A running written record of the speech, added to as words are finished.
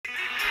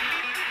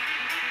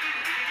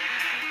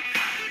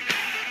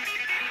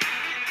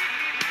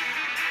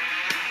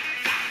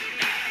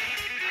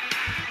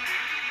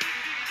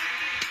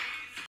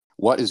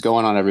What is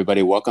going on,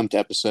 everybody? Welcome to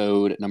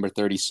episode number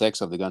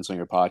 36 of the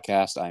Gunslinger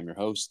Podcast. I'm your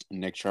host,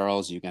 Nick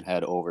Charles. You can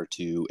head over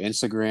to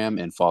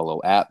Instagram and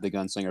follow at the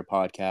Gunslinger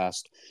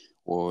Podcast,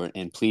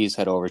 and please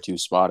head over to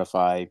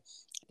Spotify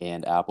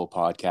and Apple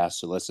Podcasts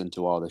to listen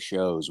to all the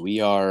shows.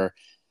 We are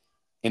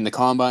in the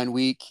Combine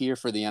Week here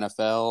for the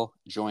NFL,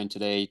 joined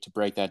today to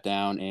break that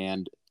down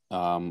and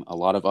a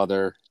lot of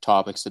other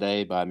topics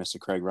today by Mr.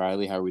 Craig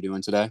Riley. How are we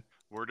doing today?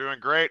 We're doing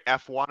great.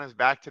 F1 is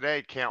back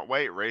today. Can't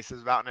wait. Race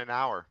is about in an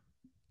hour.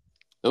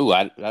 Oh,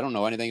 I don't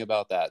know anything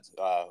about that.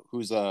 Who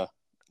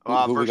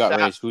we got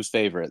race? Who's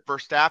favorite?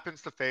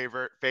 Verstappen's the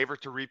favorite.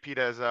 Favorite to repeat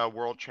as a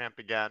world champ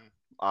again.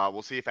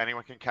 We'll see if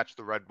anyone can catch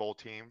the Red Bull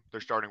team.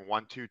 They're starting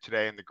 1-2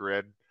 today in the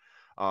grid.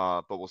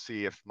 But we'll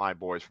see if my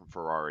boys from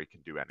Ferrari can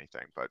do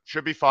anything. But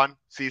should be fun.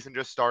 Season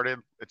just started.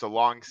 It's a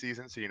long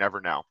season, so you never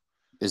know.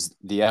 Is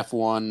the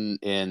F1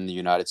 in the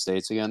United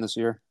States again this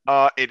year?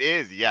 It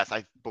is, yes.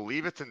 I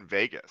believe it's in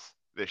Vegas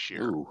this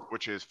year, Ooh,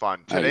 which is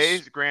fun. nice.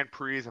 Today's Grand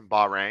Prix is in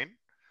Bahrain.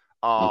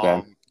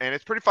 Okay. And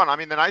it's pretty fun. I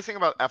mean, the nice thing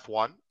about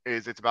F1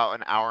 is it's about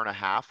an hour and a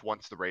half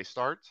once the race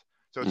starts.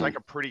 So it's like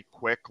a pretty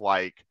quick,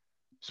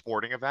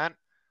 sporting event.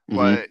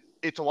 But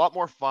it's a lot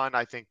more fun,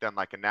 I think, than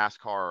like a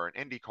NASCAR or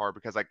an IndyCar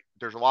because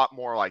there's a lot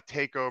more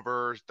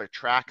takeovers. The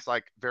track's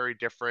very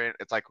different.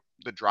 It's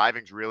the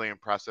driving's really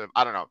impressive.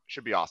 I don't know. It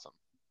should be awesome.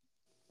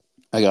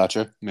 I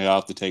gotcha. Maybe I'll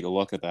have to take a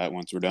look at that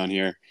once we're done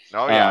here.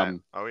 Oh yeah.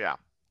 Oh yeah.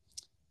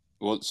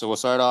 Well, so we'll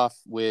start off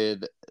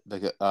with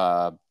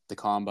the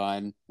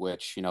Combine,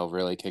 which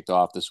really kicked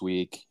off this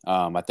week.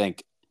 I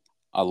think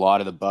a lot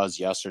of the buzz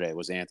yesterday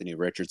was Anthony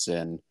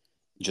Richardson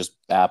just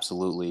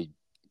absolutely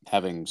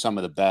having some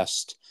of the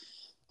best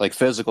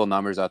physical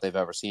numbers that they've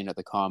ever seen at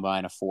the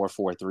Combine. A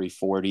 4.43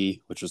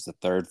 40, which was the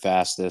third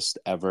fastest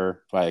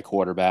ever by a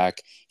quarterback.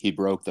 He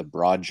broke the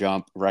broad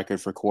jump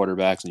record for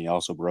quarterbacks, and he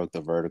also broke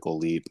the vertical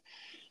leap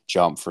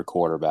jump for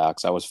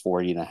quarterbacks. That was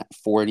 40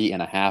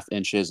 and a half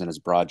inches, and his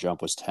broad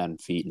jump was 10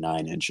 feet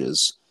 9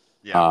 inches.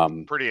 Yeah,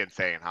 pretty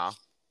insane, huh?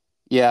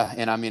 Yeah,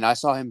 and I mean, I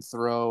saw him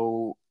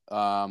throw.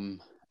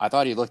 I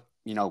thought he looked,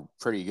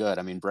 pretty good.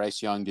 I mean,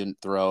 Bryce Young didn't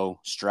throw.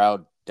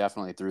 Stroud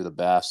definitely threw the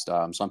best.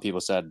 Some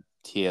people said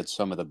he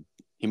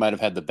might have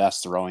had the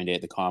best throwing day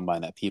at the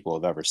Combine that people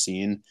have ever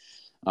seen.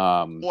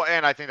 Well,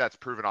 and I think that's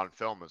proven on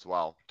film as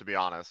well, to be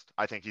honest.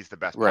 I think he's the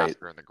best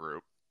passer in the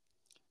group.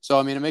 So,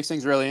 I mean, it makes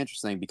things really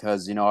interesting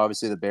because,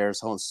 obviously the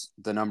Bears host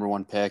the number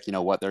one pick,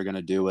 what they're going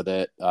to do with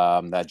it.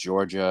 That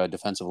Georgia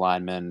defensive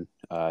lineman,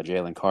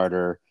 Jalen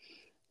Carter,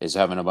 is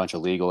having a bunch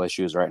of legal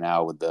issues right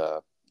now with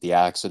the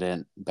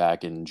accident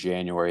back in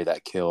January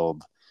that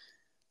killed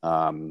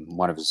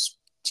one of his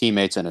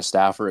teammates and a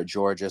staffer at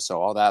Georgia.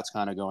 So all that's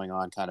kind of going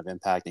on, kind of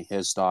impacting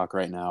his stock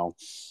right now.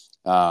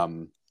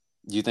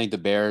 Do you think the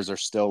Bears are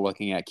still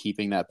looking at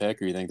keeping that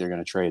pick, or you think they're going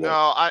to trade it?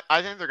 No,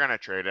 I think they're going to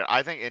trade it.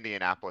 I think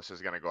Indianapolis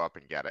is going to go up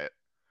and get it,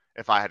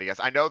 if I had to guess.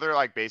 I know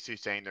they're basically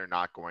saying they're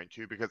not going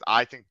to because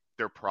I think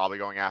they're probably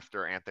going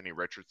after Anthony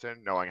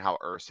Richardson, knowing how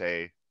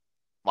Irsay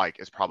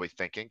is probably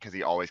thinking because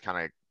he always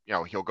kind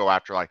of, he'll go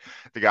after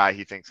the guy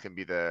he thinks can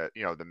be the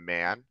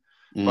man.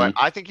 Mm-hmm. But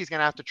I think he's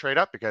going to have to trade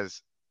up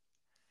because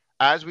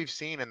as we've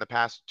seen in the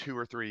past 2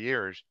 or 3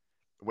 years,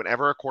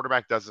 whenever a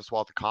quarterback does this well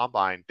at the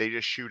Combine, they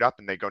just shoot up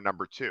and they go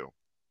number 2.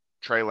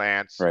 Trey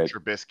Lance,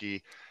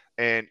 Trubisky.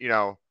 And,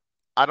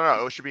 I don't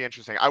know. It should be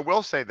interesting. I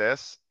will say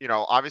this,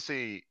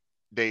 obviously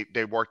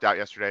they worked out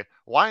yesterday.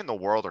 Why in the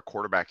world are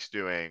quarterbacks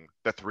doing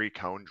the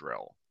 3-cone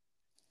drill?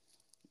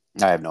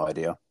 I have no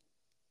idea.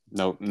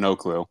 No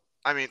clue.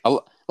 I mean, a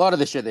lot of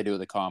the shit they do at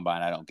the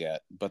Combine, I don't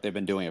get, but they've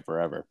been doing it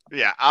forever.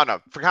 Yeah, I don't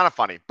know. For kind of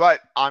funny. But,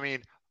 I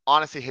mean,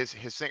 honestly, his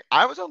thing,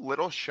 I was a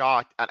little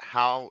shocked at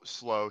how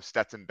slow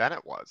Stetson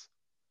Bennett was.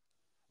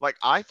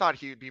 I thought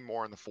he would be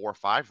more in the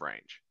 4.5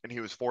 range, and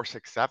he was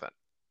 4.67.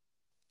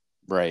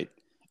 Right.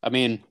 I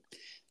mean,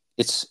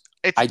 it's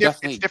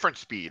different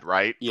speed,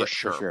 right? Yeah,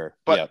 for sure.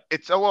 But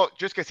it's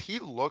just because he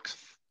looks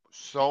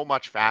so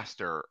much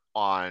faster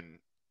on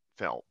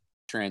film.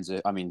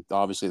 Transit. I mean,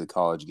 obviously the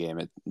college game,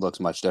 it looks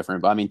much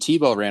different. But I mean,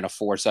 Tebow ran a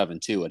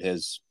 4.72 at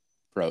his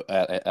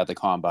at the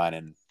Combine,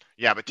 and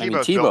yeah, but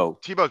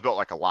Tebow's built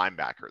like a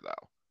linebacker,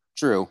 though.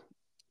 True.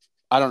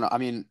 I don't know. I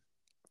mean,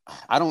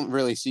 I don't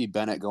really see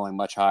Bennett going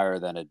much higher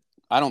than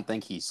I don't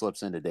think he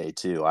slips into day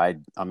 2. I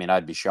mean,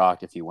 I'd be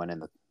shocked if he went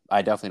in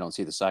I definitely don't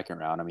see the second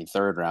round. I mean,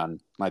 third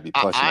round might be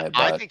pushing it.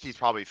 But I think he's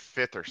probably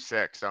 5th or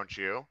 6th, don't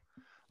you?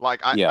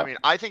 I mean,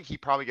 I think he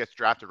probably gets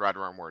drafted right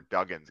around where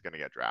Duggan's going to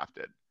get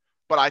drafted.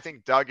 But I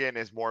think Duggan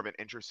is more of an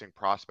interesting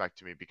prospect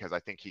to me because I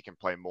think he can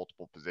play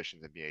multiple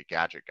positions and be a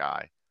gadget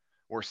guy,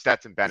 where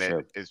Stetson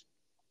Bennett is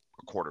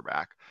a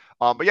quarterback.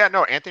 But yeah,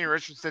 no, Anthony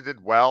Richardson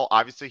did well.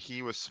 Obviously,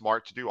 he was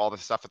smart to do all the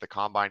stuff at the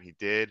Combine he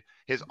did.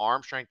 His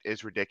arm strength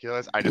is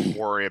ridiculous. I just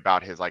worry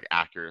about his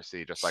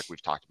accuracy, just like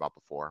we've talked about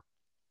before.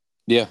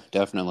 Yeah,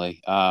 definitely.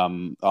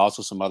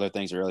 Also, some other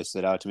things that really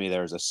stood out to me.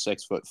 There was a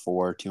 6'4",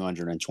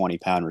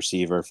 220-pound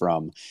receiver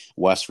from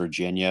West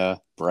Virginia.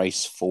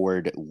 Bryce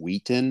Ford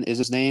Wheaton is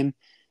his name.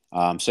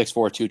 6'4",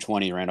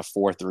 220, ran a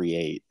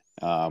 4.38.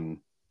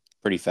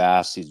 pretty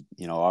fast. He's,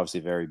 obviously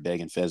very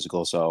big and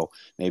physical. So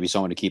maybe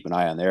someone to keep an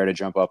eye on there to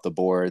jump up the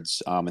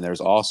boards. And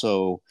there's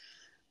also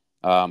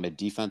a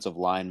defensive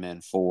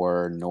lineman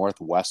for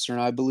Northwestern,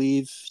 I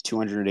believe,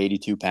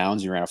 282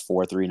 pounds. He ran a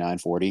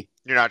 4.3940.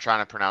 You're not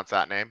trying to pronounce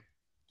that name?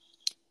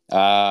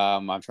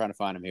 I'm trying to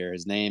find him here.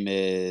 His name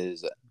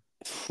is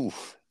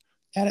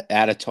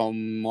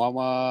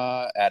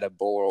Adatomawa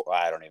Adaboro.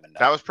 I don't even know.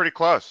 That was pretty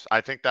close.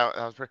 I think that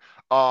was pretty.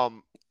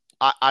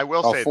 I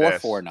will say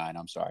 449.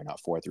 I'm sorry, not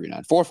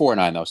 439.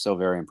 449 though, still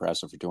very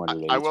impressive for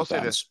 282 I will pounds. say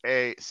this: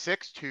 a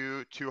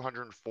 6'2",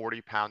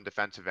 240-pound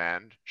defensive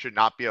end should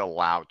not be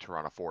allowed to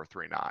run a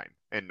 4.39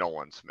 in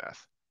Nolan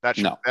Smith. That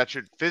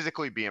should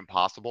physically be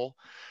impossible.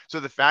 So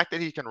the fact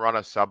that he can run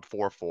a sub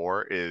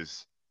 4.4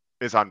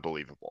 is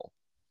unbelievable.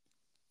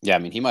 Yeah, I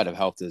mean, he might have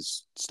helped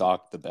his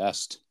stock the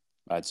best,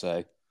 I'd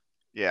say.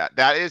 Yeah,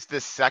 that is the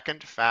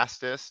second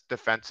fastest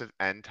defensive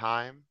end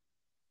time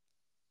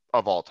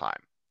of all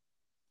time.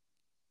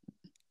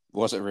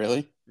 Was it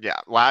really? Yeah,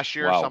 last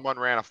year Wow. someone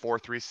ran a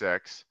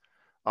 4.36,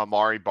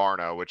 Amari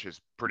Barno, which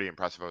is pretty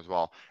impressive as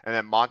well. And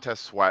then Montez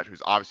Sweat,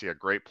 who's obviously a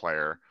great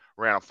player,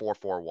 ran a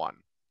 4.41.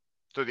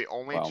 So the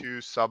only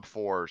two sub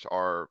fours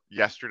are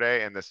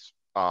yesterday and this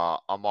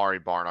Amari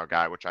Barno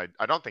guy, which I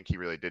don't think he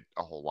really did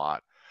a whole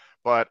lot.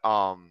 But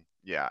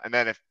yeah, and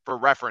then if for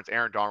reference,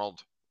 Aaron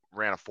Donald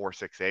ran a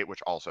 4.68,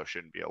 which also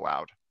shouldn't be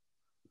allowed.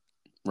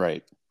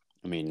 Right.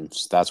 I mean,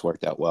 that's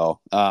worked out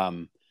well.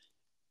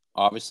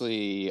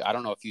 Obviously, I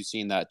don't know if you've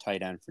seen that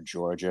tight end for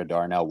Georgia,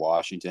 Darnell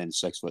Washington,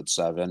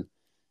 6'7",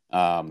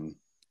 ran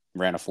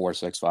a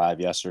 4.65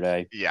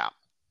 yesterday. Yeah.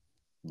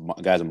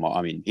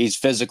 I mean, he's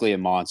physically a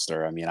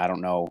monster. I mean, I don't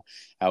know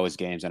how his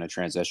game's going to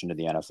transition to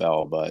the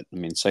NFL, but I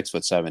mean,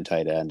 6'7"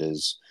 tight end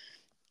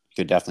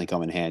could definitely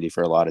come in handy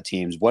for a lot of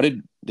teams. I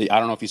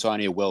don't know if you saw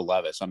any of Will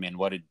Levis. I mean,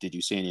 did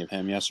you see any of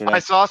him yesterday? I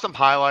saw some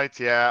highlights,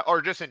 yeah,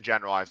 or just in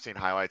general, I've seen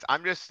highlights.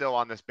 I'm just still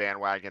on this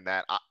bandwagon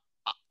that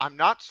I'm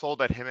not sold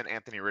that him and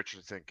Anthony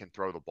Richardson can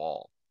throw the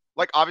ball.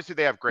 Like, obviously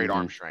they have great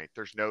arm strength.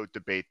 There's no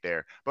debate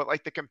there. But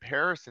like the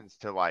comparisons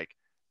to like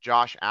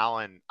Josh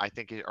Allen, I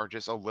think are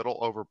just a little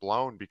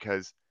overblown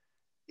because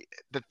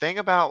the thing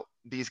about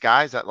these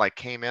guys that like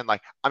came in,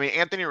 like, I mean,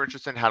 Anthony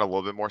Richardson had a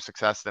little bit more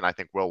success than I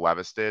think Will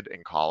Levis did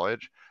in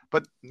college,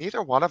 but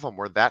neither one of them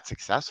were that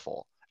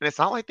successful. And it's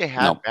not like they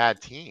had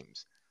bad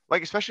teams.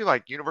 Like, especially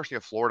like University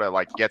of Florida,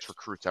 like gets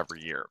recruits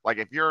every year. Like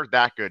if you're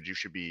that good, you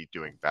should be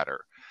doing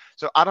better.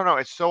 So I don't know.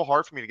 It's so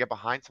hard for me to get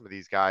behind some of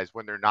these guys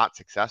when they're not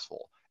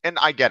successful. And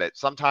I get it.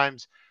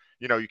 Sometimes,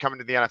 you come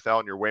into the NFL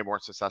and you're way more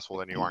successful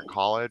than you are in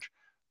college.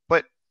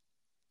 But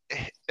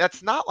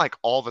that's not like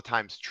all the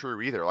times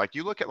true either. Like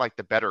you look at like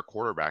the better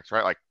quarterbacks,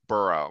 right? Like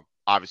Burrow,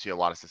 obviously a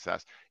lot of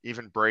success.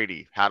 Even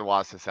Brady had a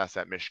lot of success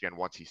at Michigan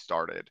once he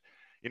started.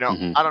 I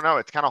don't know.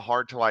 It's kind of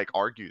hard to like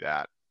argue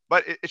that,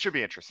 but it should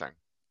be interesting.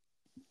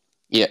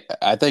 Yeah,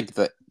 I think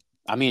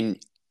I mean,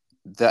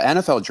 the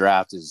NFL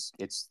draft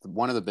it's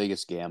one of the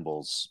biggest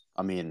gambles.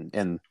 I mean,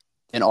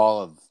 in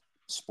all of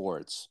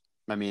sports.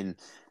 I mean,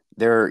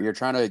 you're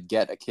trying to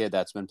get a kid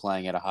that's been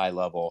playing at a high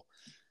level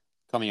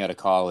coming out of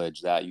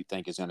college that you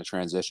think is going to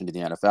transition to the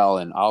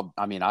NFL.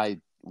 And I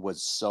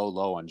was so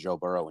low on Joe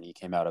Burrow when he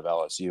came out of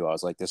LSU. I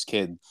was like, this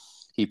kid,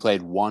 he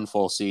played one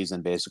full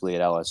season basically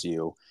at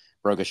LSU,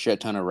 broke a shit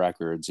ton of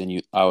records.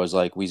 And I was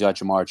like, we got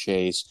Jamar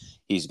Chase,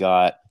 he's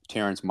got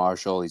Terrence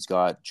Marshall, he's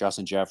got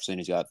Justin Jefferson,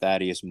 he's got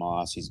Thaddeus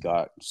Moss, he's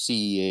got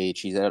CEH,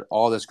 he's had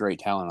all this great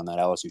talent on that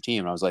LSU team.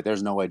 And I was like,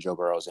 there's no way Joe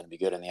Burrow is going to be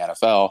good in the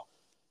NFL.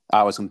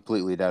 I was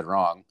completely dead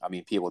wrong. I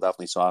mean, people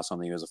definitely saw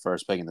something. He was the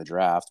first pick in the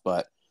draft,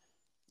 but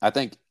I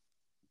think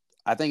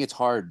it's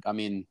hard. I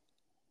mean,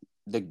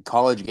 the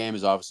college game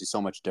is obviously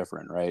so much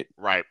different, right?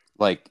 Right.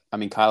 Like, I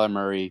mean, Kyler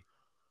Murray,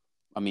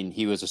 I mean,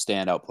 he was a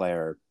standout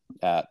player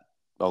at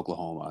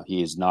Oklahoma.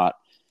 He has not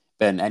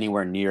been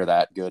anywhere near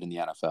that good in the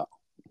NFL.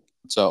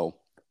 So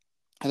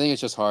I think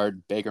it's just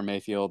hard. Baker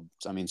Mayfield,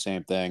 I mean,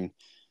 same thing.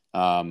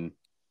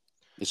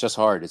 It's just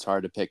hard. It's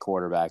hard to pick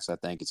quarterbacks. I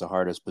think it's the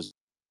hardest position.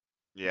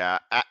 Yeah.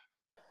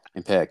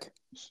 And pick.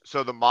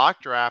 So the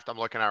mock draft I'm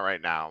looking at right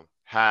now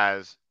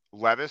has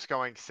Levis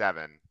going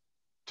 7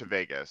 to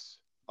Vegas,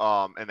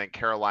 and then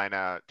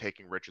Carolina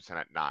taking Richardson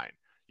at 9.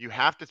 You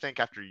have to think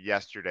after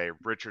yesterday,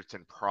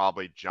 Richardson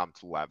probably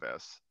jumped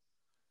Levis.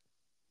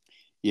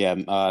 Yeah,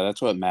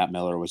 that's what Matt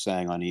Miller was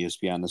saying on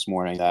ESPN this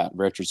morning, that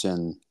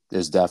Richardson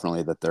is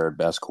definitely the third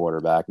best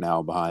quarterback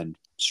now behind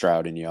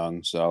Stroud and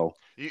Young. So,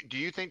 do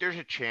you think there's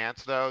a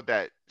chance though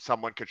that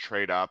someone could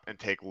trade up and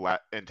take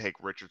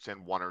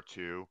Richardson 1 or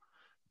 2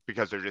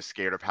 because they're just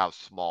scared of how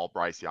small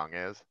Bryce Young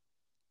is?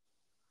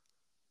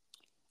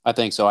 I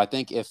think so. I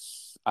think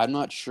I'm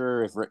not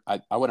sure if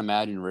I would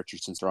imagine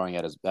Richardson throwing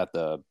at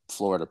the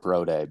Florida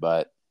Pro Day,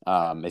 but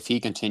if he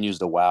continues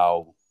to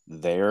wow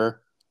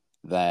there,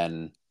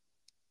 then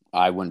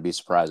I wouldn't be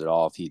surprised at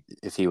all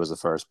if he was the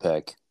first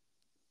pick.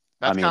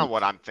 That's kind of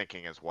what I'm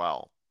thinking as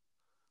well.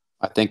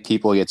 I think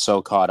people get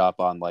so caught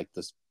up on like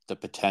the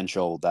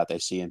potential that they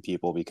see in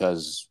people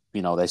because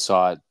they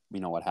saw it.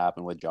 What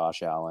happened with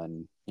Josh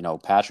Allen.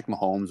 Patrick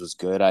Mahomes was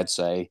good, I'd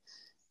say.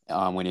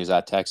 when he was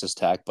at Texas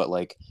Tech, but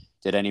like,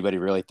 did anybody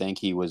really think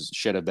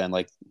should have been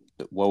like,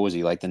 what was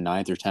he, like the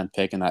 9th or 10th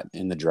pick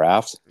in the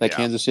draft that Yeah,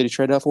 Kansas City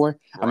traded up for?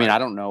 I mean, right. I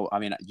don't know. I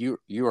mean, you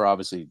were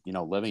obviously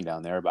living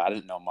down there, but I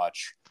didn't know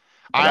much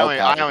I about only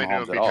I Patrick only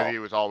knew Mahomes him at because all. he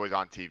was always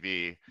on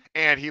TV,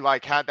 and he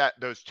like had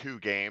those 2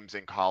 games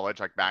in college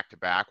like back to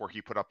back where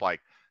he put up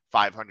like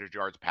 500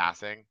 yards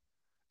passing,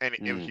 and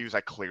Mm, he was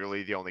like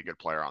clearly the only good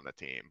player on the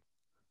team.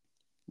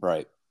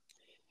 right.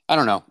 I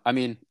don't know. I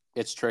mean,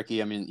 it's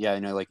tricky. I mean, yeah,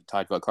 like you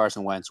talked about,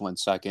 Carson Wentz went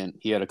second.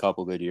 He had a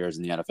couple good years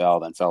in the NFL,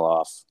 then fell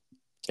off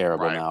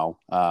terrible Right. now.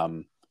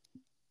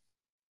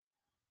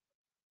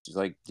 It's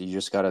like you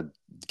just gotta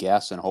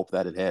guess and hope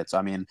that it hits.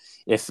 I mean,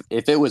 if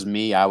it was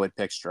me, I would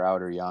pick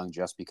Stroud or Young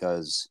just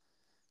because.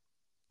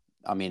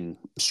 I mean,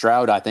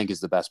 Stroud I think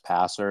is the best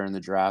passer in the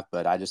draft,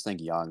 but I just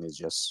think Young is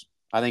just.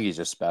 I think he's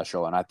just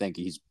special, and I think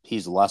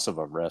he's less of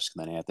a risk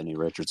than Anthony I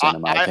Richardson,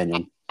 in my I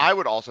opinion. I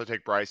would also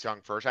take Bryce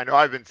Young first. I know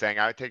I've been saying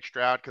I would take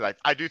Stroud because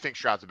I do think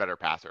Stroud's a better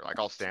passer. Like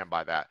I'll stand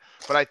by that.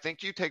 But I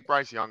think you take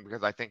Bryce Young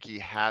because I think he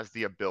has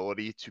the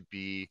ability to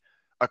be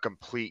a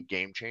complete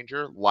game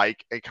changer,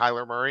 like a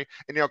Kyler Murray.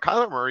 And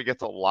Kyler Murray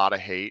gets a lot of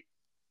hate,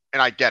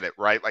 and I get it,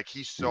 right? Like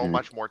he's so Mm-hmm.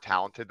 much more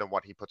talented than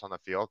what he puts on the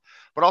field.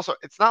 But also,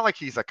 it's not like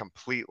he's a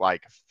complete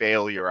like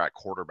failure at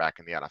quarterback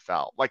in the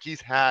NFL. Like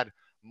he's had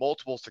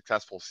multiple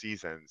successful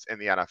seasons in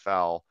the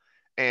NFL,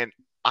 and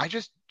I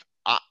just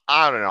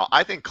I don't know.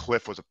 I think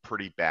Cliff was a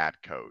pretty bad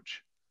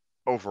coach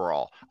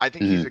overall. I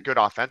think he's a Mm-hmm. good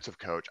offensive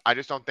coach. I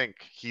just don't think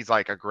he's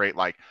like a great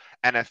like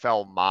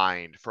NFL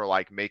mind for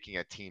like making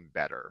a team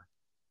better.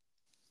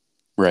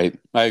 Right,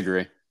 I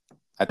agree.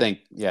 I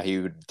think, yeah, he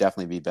would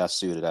definitely be best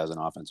suited as an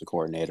offensive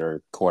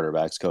coordinator,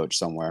 quarterbacks coach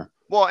somewhere.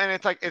 Well, and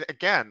it's like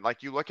again,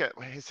 like you look at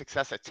his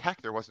success at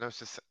Tech, there was no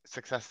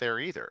success there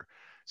either.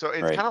 So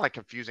it's Right. kind of like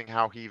confusing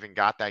how he even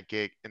got that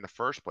gig in the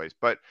first place.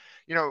 But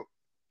you know,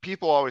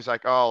 people always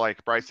like, oh,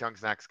 like Bryce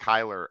Young's next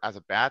Kyler as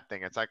a bad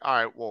thing. It's like,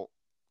 all right, well,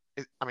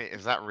 I mean,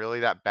 is that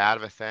really that bad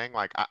of a thing?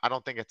 Like, I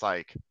don't think it's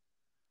like,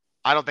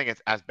 I don't think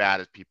it's as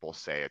bad as people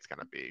say it's going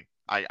to be.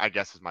 I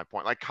guess is my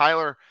point. Like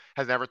Kyler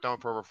has never thrown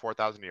for over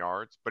 4,000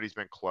 yards, but he's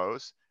been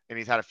close, and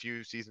he's had a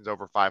few seasons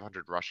over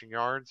 500 rushing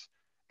yards,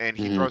 and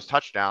he Mm-hmm. throws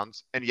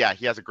touchdowns. And yeah,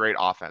 he has a great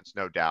offense,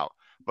 no doubt.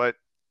 But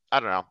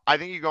I don't know. I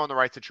think you go in the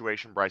right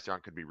situation, Bryce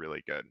Young could be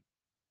really good.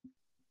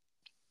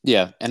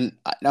 Yeah, and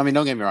I mean,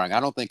 don't get me wrong. I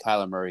don't think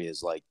Kyler Murray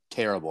is like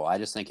terrible. I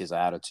just think his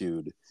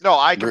attitude No,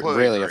 I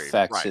completely really agree.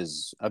 affects Right.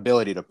 his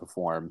ability to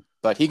perform.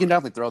 But he can Right.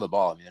 definitely throw the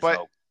ball. I mean, there's But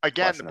no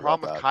again, the question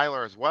about problem with that.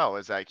 Kyler as well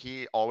is that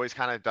he always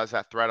kind of does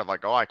that threat of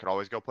like, oh, I could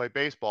always go play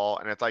baseball.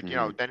 And it's like,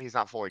 Mm-hmm. then he's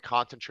not fully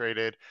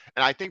concentrated.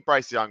 And I think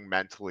Bryce Young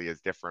mentally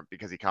is different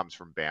because he comes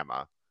from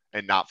Bama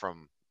and not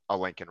from a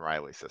Lincoln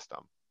Riley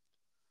system.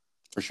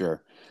 For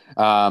sure.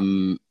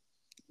 Um,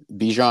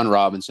 Bijan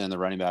Robinson, the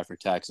running back for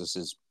Texas,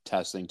 is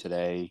testing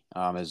today,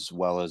 as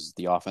well as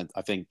the offense.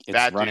 I think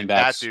it's running That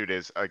backs. dude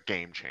is a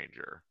game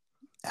changer.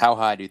 How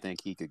high do you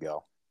think he could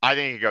go? I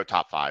think he could go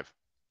top 5.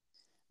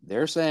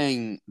 They're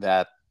saying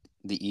that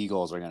the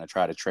Eagles are going to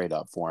try to trade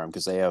up for him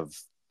because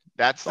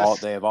That's this.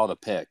 they have all the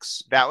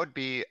picks. That would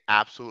be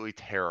absolutely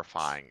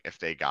terrifying if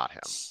they got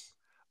him.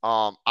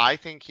 I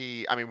think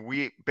I mean,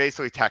 we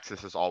basically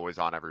Texas is always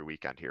on every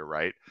weekend here,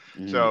 right?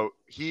 Mm-hmm. So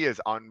he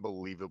is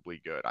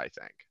unbelievably good, I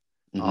think.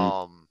 Mm-hmm.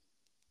 Um,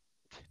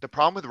 the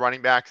problem with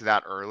running backs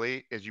that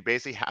early is you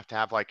basically have to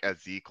have like a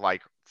Zeke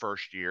like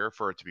first year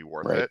for it to be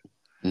worth Right. it.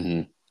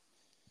 Mm-hmm.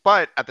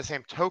 But at the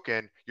same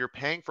token, you're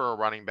paying for a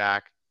running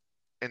back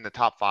in the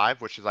top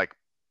 5, which is like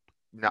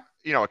not,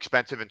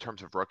 expensive in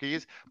terms of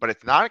rookies, but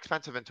it's not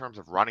expensive in terms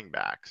of running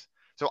backs.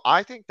 So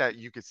I think that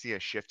you could see a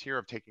shift here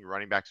of taking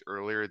running backs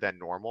earlier than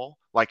normal,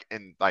 like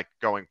in like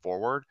going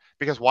forward,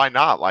 because why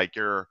not? Like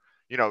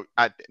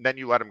then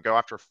you let them go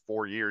after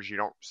 4 years. You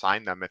don't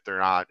sign them if they're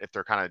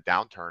kind of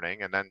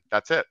downturning, and then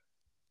that's it.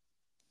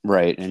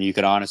 Right. And you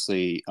could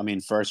honestly, I mean,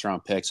 first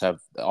round picks have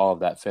all of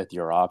that fifth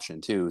year option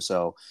too.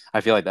 So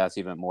I feel like that's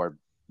even more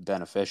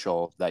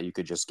beneficial that you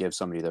could just give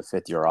somebody the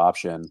fifth year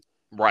option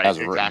Right, as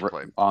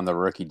exactly. on the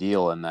rookie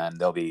deal, and then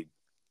they'll be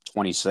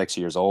 26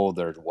 years old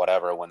or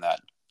whatever when that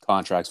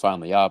contract's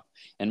finally up.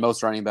 And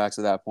most running backs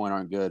at that point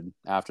aren't good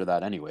after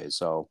that anyway.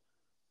 So,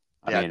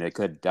 I Yeah, mean, it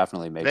could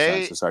definitely make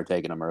sense they to start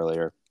taking them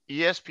earlier.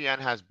 ESPN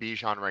has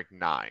Bijan ranked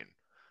 9.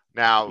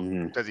 Now,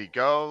 Mm-hmm. does he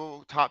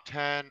go top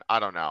 10? I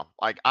don't know.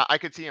 Like I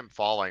could see him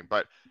falling,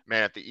 but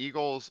man, if the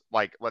Eagles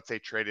like let's say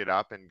traded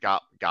up and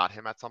got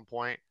him at some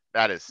point,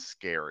 that is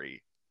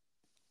scary.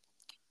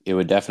 It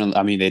would definitely,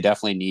 I mean, they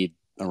definitely need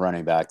a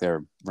running back.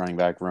 Their running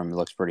back room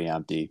looks pretty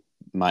empty.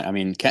 I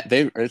mean,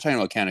 they're talking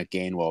about Kenneth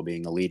Gainwell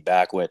being the lead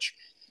back, which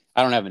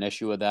I don't have an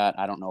issue with that.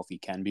 I don't know if he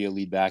can be a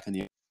lead back in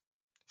the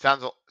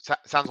Sounds a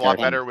compare lot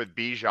him. better with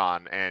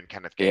Bijan and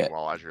Kenneth Yeah,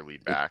 Gainwell as your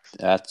lead backs.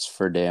 that's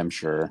for damn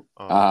sure.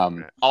 Oh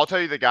man. I'll tell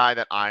you the guy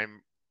that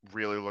I'm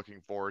really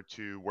looking forward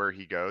to where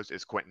he goes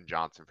is Quentin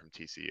Johnson from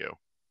TCU.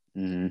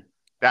 Mhm.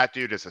 That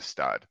dude is a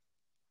stud.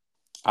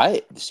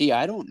 I see.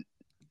 I don't.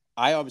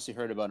 I obviously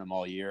heard about him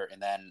all year,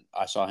 and then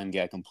I saw him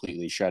get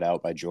completely shut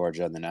out by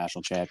Georgia in the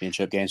national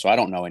championship game. So I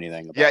don't know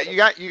anything Yeah, about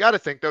him. you got to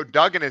think though.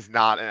 Duggan is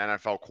not an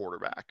NFL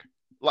quarterback.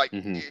 Like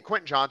Hmm.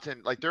 Quentin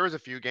Johnson, like there was a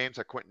few games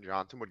that Quentin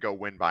Johnson would go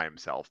win by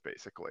himself,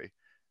 basically.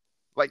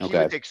 Like he would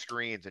Okay, take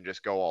screens and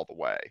just go all the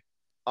way.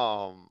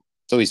 Um,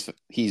 so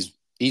he's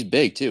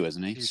big too,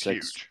 isn't he? he's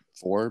Six huge.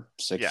 four,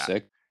 six Yeah,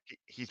 six.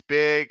 he's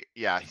big.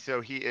 Yeah, so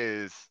he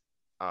is.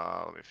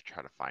 Let me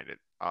try to find it.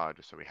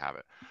 Just so we have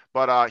it.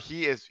 But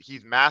he's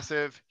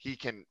massive. He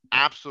can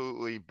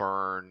absolutely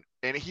burn,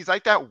 and he's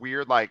like that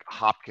weird like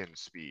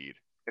Hopkins speed,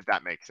 if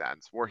that makes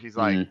sense, where he's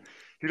like Mm-hmm.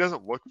 he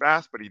doesn't look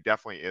fast, but he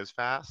definitely is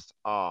fast.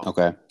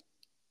 Okay,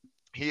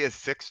 He is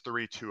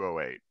 6'3",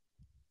 208.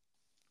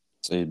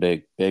 so he's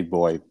big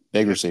boy,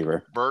 big His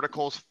receiver.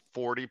 vertical's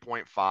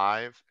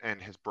 40.5,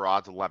 and his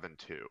broad's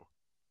 11.2.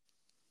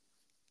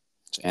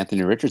 It's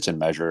Anthony Richardson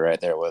measure right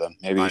there with him.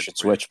 Maybe you should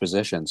switch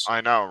positions.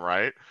 I know,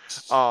 right?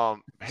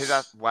 His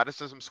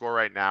athleticism score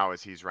right now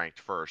is he's ranked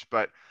first,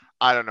 but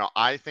I don't know.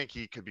 I think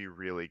he could be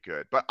really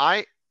good. But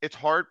it's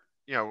hard,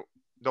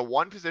 the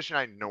one position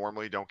I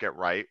normally don't get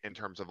right in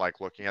terms of like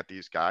looking at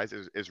these guys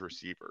is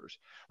receivers.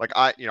 Like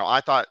I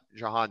thought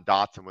Jahan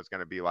Dotson was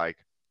going to be like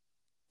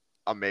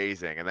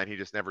amazing, and then he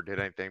just never did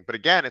anything. But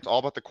again, it's all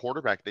about the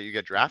quarterback that you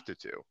get drafted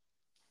to.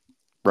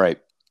 Right.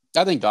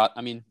 I think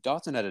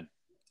Dotson had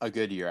a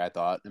good year, I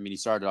thought. I mean, he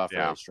started off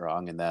Yeah. really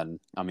strong, and then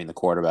the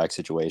quarterback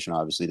situation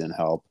obviously didn't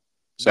help.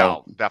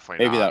 No, So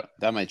definitely maybe not.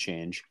 that might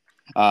change.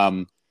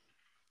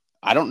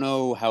 I don't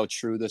know how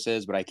true this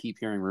is, but I keep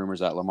hearing rumors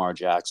that Lamar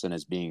Jackson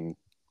is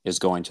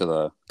going to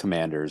the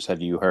Commanders.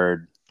 Have you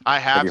heard I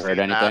have have you heard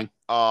seen that. anything?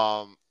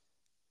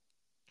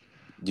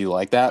 Do you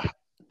like that?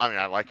 I mean,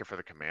 I like it for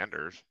the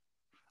Commanders.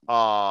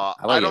 I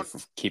I like it don't. for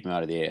keeping him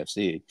out of the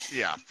AFC.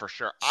 Yeah, for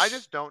sure. I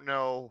just don't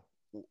know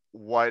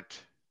what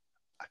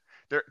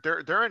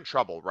they're in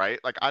trouble, right?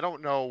 Like I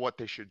don't know what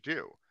they should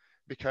do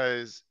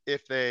because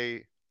if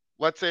they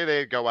let's say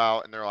they go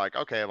out and they're like,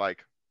 okay,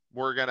 like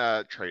we're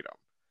gonna trade them.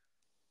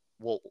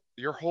 Well,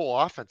 your whole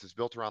offense is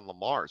built around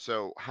Lamar,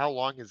 so how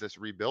long is this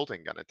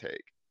rebuilding gonna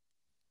take?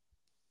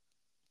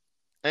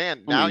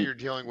 And I now mean, you're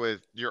dealing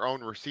with your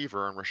own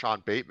receiver and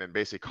Rashawn Bateman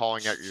basically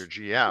calling out your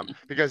GM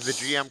because the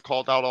GM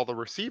called out all the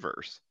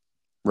receivers.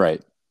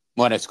 right.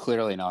 Well, it's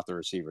clearly not the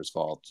receiver's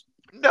fault.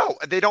 No,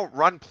 they don't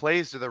run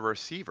plays to the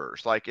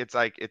receivers. Like it's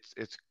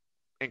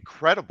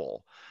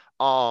incredible.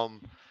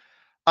 Um,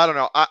 I don't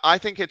know. I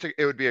think it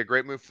would be a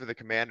great move for the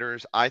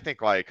Commanders. I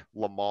think like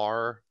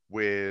Lamar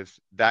with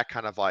that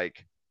kind of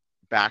like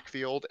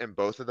backfield and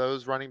both of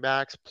those running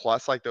backs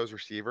plus like those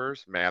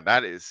receivers, man,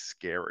 that is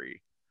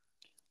scary.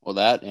 Well,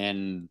 that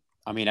and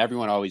I mean,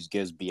 everyone always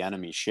gives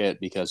Bieniemy shit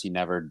because he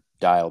never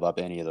dialed up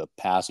any of the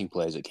passing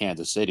plays at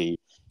Kansas City,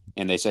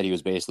 and they said he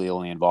was basically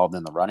only involved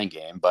in the running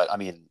game. But I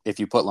mean, if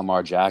you put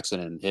Lamar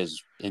Jackson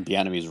in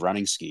Bieniemy's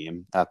running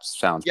scheme, that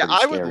sounds Yeah, pretty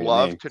I would scary to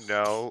love me. to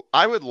know.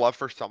 I would love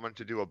for someone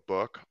to do a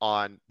book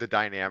on the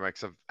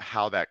dynamics of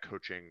how that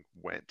coaching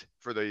went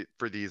for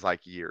these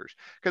like years,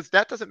 because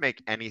that doesn't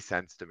make any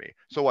sense to me.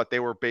 So what they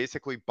were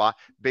basically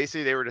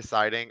they were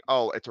deciding,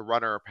 oh, it's a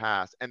run or a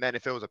pass, and then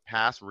if it was a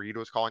pass, Reed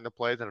was calling the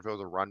plays, and if it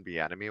was a run,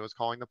 enemy was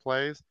calling the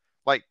plays.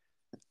 Like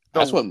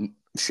That's the what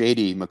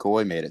Shady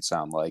McCoy made it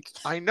sound like.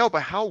 I know,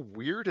 but how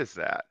weird is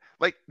that?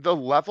 Like the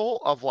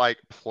level of like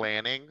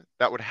planning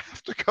that would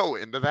have to go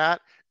into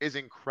that is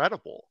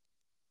incredible.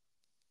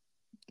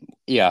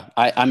 Yeah,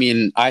 I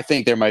mean, I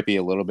think there might be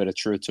a little bit of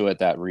truth to it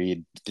that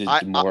Reed I, did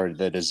I more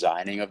the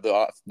designing of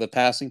the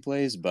passing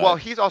plays, Well,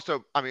 but he's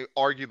also, I mean,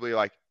 arguably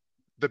like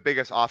the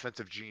biggest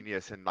offensive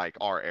genius in like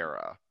our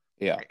era,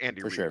 yeah,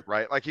 Andy for Reid, sure.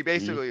 right? Like he Hmm.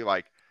 basically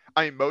like,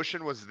 I mean,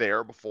 motion was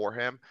there before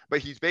him, but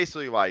he's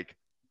basically like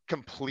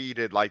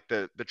completed like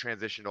the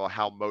transition to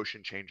how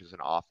motion changes an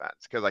offense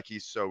because like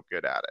he's so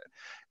good at it.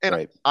 And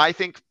Right. I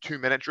think 2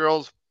 minute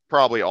drills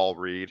probably all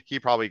Reid. He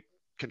probably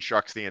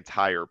constructs the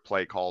entire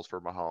play calls for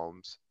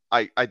Mahomes.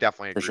 I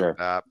definitely For agree with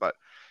sure. that, but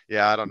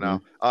yeah, I don't know.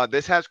 Hmm.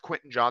 This has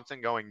Quentin Johnson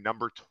going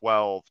number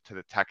 12 to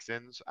the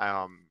Texans.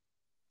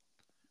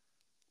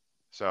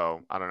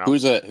 So I don't know.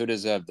 Who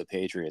does have the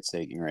Patriots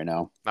taking right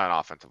now? Not an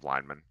offensive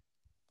lineman.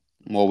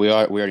 Well, we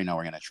already know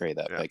we're gonna trade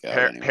that Yeah. pick out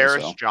anyway.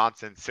 Paris So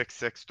Johnson,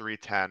 6'6",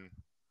 310.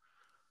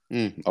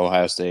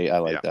 Ohio State, I Yeah.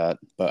 like that,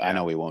 but I Yeah.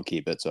 know we won't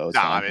keep it, so it's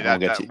No, I fine. mean I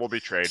won't get that to. will be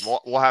trade.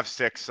 We'll have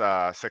six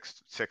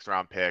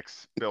round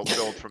picks.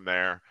 Build from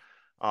there.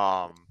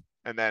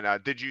 And then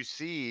did you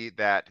see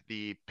that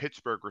the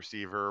Pittsburgh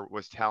receiver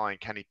was telling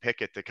Kenny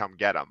Pickett to come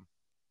get him?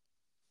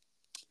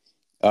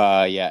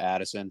 Yeah,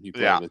 Addison. He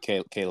Yeah, played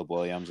with Caleb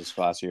Williams this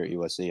last year at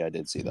USC. I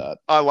did see that.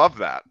 I love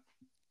that.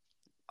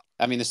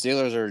 I mean, the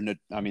Steelers are,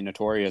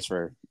 notorious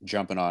for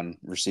jumping on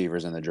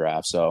receivers in the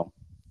draft, so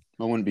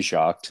I wouldn't be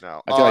shocked.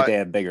 No. I feel like they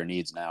have bigger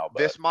needs now,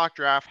 but This mock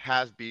draft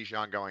has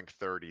Bijan going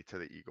 30 to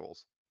the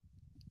Eagles.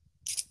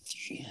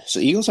 so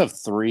Eagles have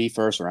 3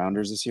 first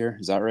rounders this year.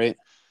 Is that right?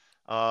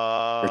 Or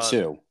Uh,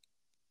 2?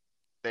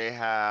 they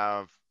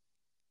have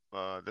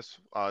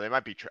they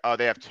might be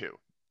they have two.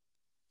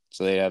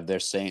 So they have the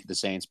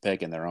Saints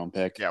pick and their own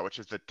pick. Yeah, which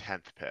is the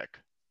 10th pick.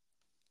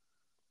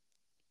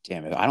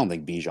 Damn it, I don't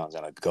think Bijan's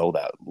gonna go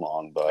that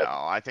long, No, but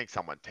I think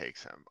someone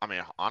takes him. I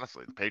mean,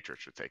 honestly, the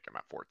Patriots should take him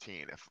at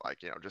 14 if, like,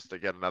 just to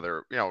get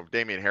another,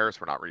 Damian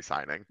Harris we're not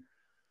re-signing.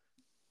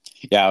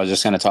 yeah, I was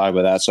just gonna talk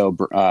about that. So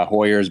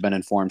Hoyer's been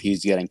informed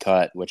he's getting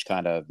cut, which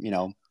kind of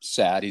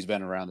sad. He's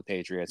been around the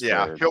Patriots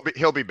Yeah, for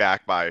he'll be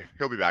back by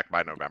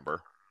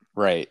November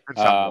right. in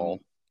some role.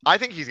 I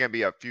think he's going to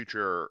be a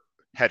future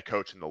head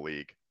coach in the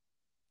league.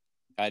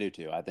 I do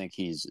too. I think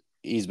he's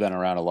been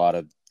around a lot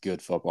of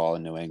good football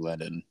in New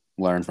England and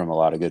learned from a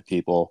lot of good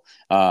people.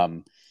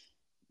 Sounds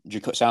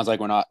like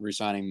we're not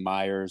re-signing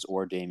Myers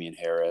or Damian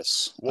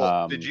Harris.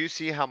 Well, did you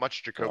see how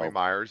much Jacoby so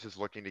Myers is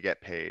looking to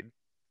get paid?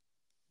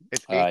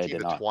 It's I 18 did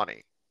to not.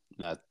 20.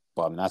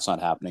 Well, I mean, that's not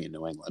happening in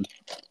New England.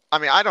 I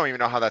mean, I don't even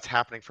know how that's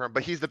happening for him,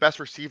 but he's the best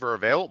receiver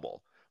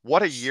available.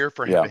 What a year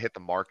for him Yeah, to hit the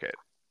market.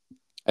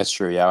 that's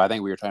true. Yeah, I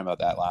think we were talking about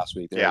that last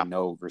week. There Yeah. are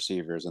no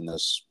receivers in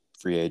this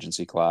free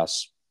agency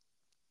class.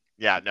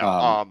 Yeah,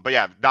 no. But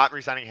yeah, not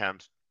re-signing him.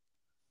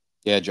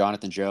 Yeah,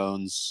 Jonathan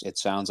Jones. It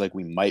sounds like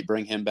we might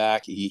bring him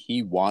back.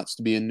 He wants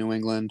to be in New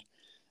England,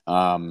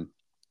 and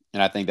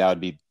I think that would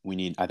be we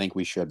need. I think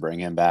we should bring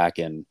him back.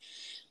 And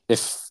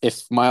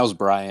if Miles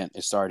Bryant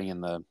is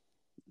starting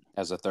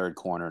as a third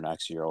corner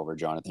next year over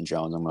Jonathan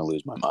Jones, I'm going to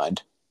lose my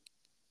mind.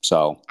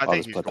 So I I'll think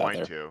just he's put that going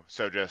there. to.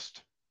 So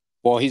just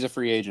Well, he's a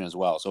free agent as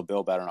well, so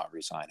Bill better not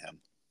re-sign him.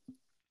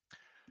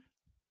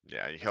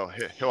 yeah,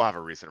 he'll have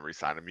a reason to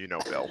re-sign him.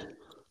 Bill.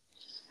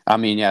 I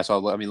mean, yeah.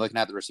 So I mean, looking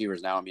at the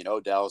receivers now, I mean,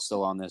 Odell is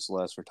still on this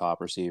list for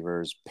top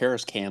receivers.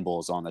 Paris Campbell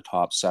is on the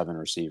top 7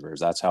 receivers.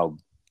 That's how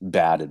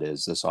bad it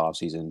is this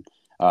offseason.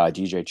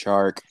 DJ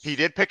Chark. He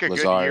did pick a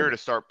Lazard. good year to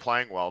start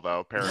playing well,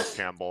 though. Paris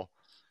Campbell.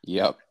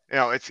 Yep.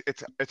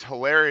 It's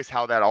hilarious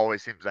how that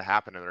always seems to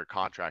happen in their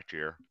contract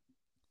year.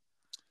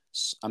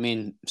 I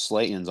mean,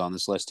 Slayton's on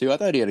this list too. I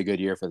thought he had a good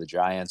year for the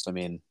Giants. I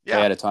mean, Yeah.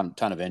 They had a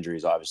ton of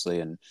injuries, obviously,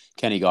 and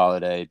Kenny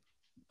Golladay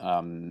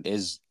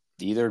is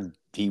either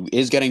he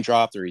is getting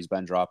dropped or he's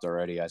been dropped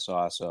already. I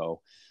saw,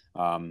 so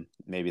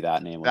maybe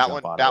that name will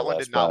jump on that the one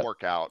list, did not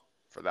work out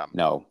for them.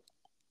 No,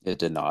 it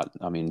did not.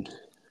 I mean,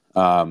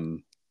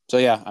 so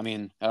yeah, I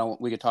mean,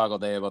 we could talk all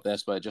day about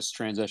this, but just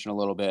transition a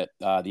little bit.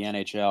 The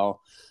NHL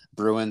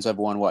Bruins have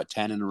won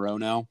 10 in a row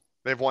now.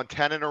 They've won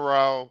 10 in a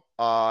row.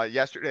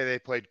 Yesterday they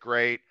played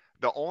great.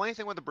 The only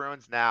thing with the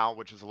Bruins now,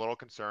 which is a little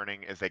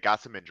concerning, is they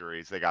got some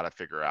injuries they got to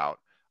figure out.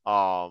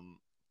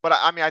 But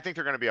I mean, I think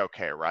they're going to be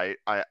okay, right?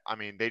 I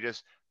mean,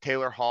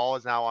 Taylor Hall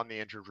is now on the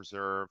injured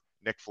reserve.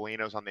 Nick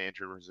Foligno's on the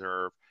injured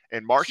reserve.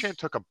 And Marchand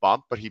took a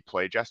bump, but he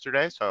played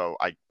yesterday, so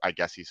I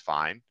guess he's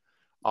fine.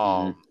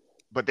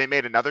 But they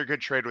made another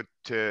good trade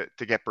to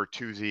get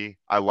Bertuzzi.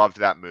 I loved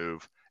that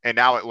move. And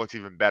now it looks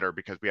even better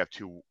because we have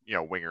 2,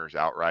 wingers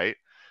out, right?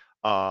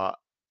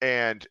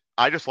 And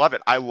I just love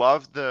it. I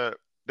love the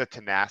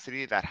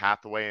tenacity that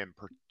Hathaway and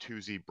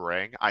Bertuzzi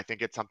bring. I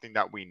think it's something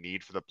that we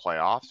need for the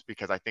playoffs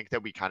because I think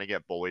that we kind of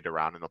get bullied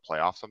around in the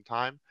playoffs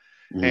sometime.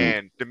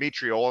 And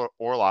Dmitry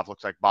Orlov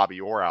looks like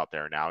Bobby Orr out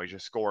there now. He's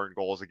just scoring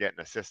goals and getting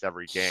assists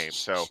every game.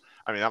 So,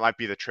 I mean, that might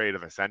be the trade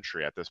of a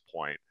century at this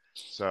point.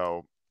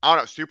 So, I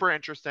don't know, super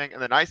interesting.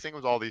 And the nice thing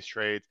with all these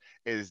trades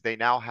is they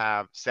now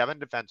have 7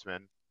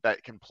 defensemen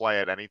that can play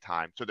at any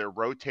time. So they're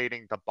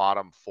rotating the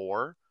bottom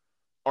 4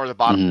 or the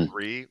bottom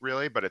 3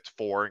 really, but it's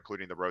 4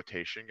 including the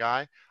rotation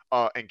guy,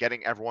 and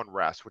getting everyone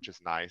rest, which is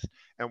nice.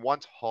 And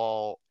once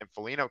Hall and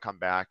Foligno come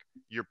back,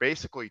 you're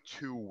basically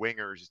 2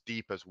 wingers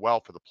deep as well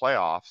for the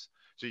playoffs.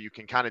 So you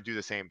can kind of do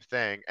the same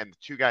thing. And the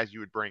 2 guys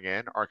you would bring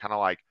in are kind of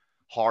like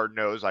hard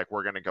nosed, like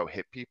we're going to go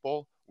hit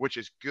people, which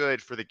is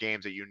good for the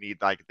games that you need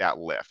like that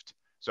lift.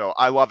 So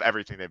I love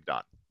everything they've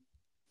done.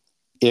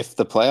 If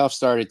the playoffs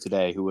started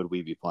today, who would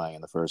we be playing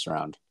in the first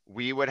round?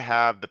 We would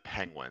have the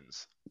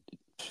Penguins.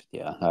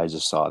 Yeah, I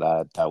just saw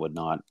that. That would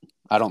not.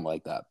 I don't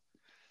like that.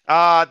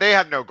 They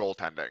have no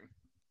goaltending.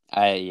 But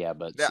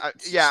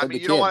I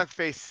mean, you don't want to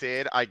face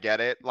Sid. I get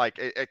it. Like,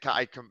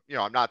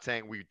 I'm not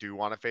saying we do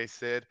want to face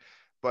Sid,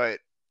 but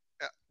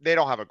they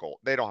don't have a goal.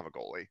 They don't have a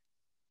goalie.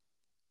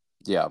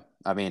 Yeah,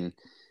 I mean,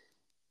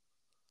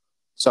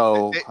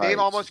 so they've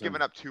almost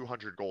given up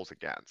 200 goals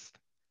against.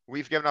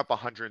 We've given up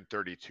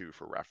 132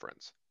 for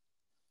reference.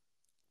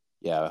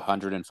 Yeah,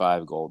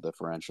 105 goal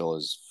differential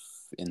is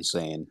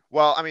insane.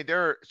 Well, I mean,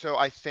 so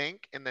I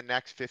think in the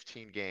next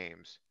 15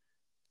 games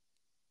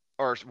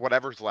or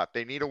whatever's left,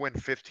 they need to win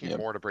 15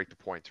 more to break the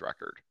points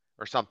record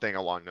or something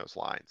along those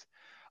lines.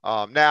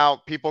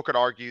 Now, people could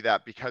argue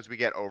that because we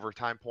get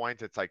overtime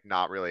points, it's like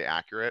not really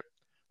accurate,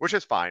 which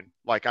is fine.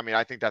 Like, I mean,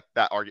 I think that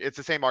it's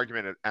the same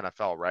argument in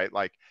NFL, right?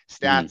 Like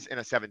stats in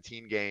a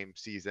 17-game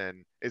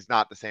season is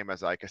not the same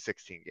as like a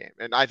 16-game.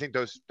 And I think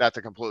that's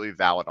a completely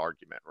valid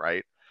argument,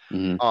 right?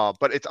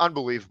 But it's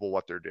unbelievable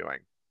what they're doing.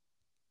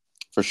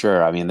 For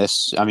sure. I mean,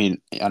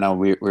 I know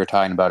we were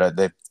talking about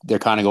it. They're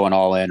kind of going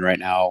all in right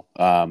now.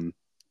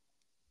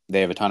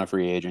 They have a ton of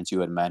free agents.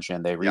 You had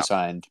mentioned they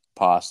re-signed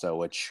Pasta,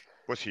 which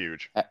was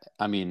huge.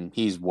 I mean,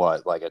 he's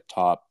what, like a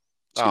top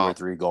two or Oh,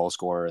 three goal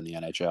scorer in the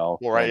NHL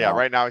well, right, right yeah, now.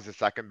 right now he's the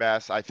second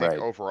best. I think Right.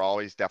 overall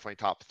he's definitely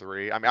top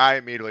three. I mean, I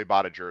immediately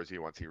bought a jersey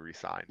once he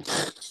re-signed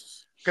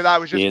because I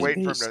was He just is a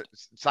waiting for him to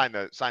beast. sign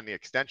the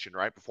extension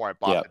right before I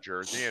bought the Yep.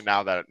 jersey, and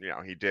now that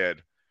he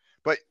did.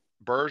 But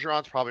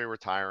Bergeron's probably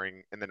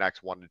retiring in the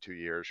next 1 to 2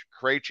 years.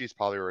 Krejci's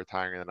probably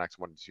retiring in the next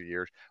 1 to 2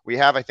 years. We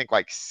have, I think,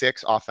 like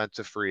 6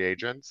 offensive free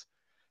agents,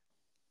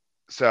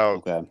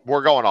 so Okay.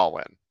 we're going all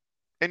in,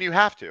 and you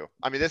have to.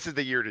 I mean, this is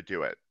the year to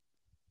do it.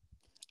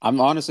 I'm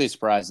honestly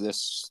surprised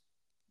this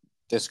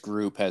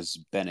group has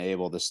been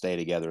able to stay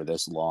together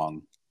this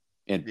long.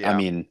 And I Yeah.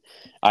 mean,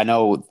 I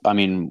know. I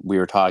mean, we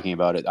were talking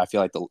about it. I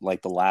feel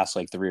like the last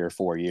like 3 or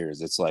 4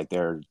 years, it's like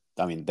they're.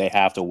 I mean, they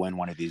have to win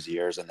one of these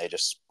years, and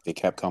they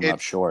kept coming up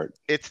It's short.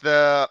 it's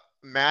the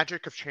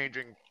magic of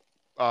changing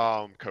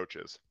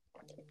coaches.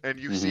 And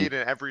you see Hmm. it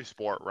in every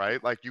sport,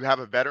 right? Like you have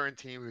a veteran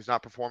team who's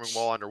not performing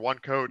well under one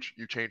coach,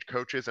 you change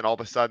coaches, and all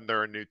of a sudden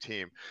they're a new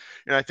team.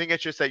 And I think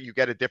it's just that you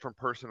get a different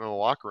person in the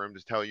locker room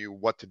to tell you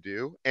what to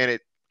do, and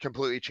it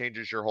completely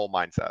changes your whole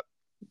mindset.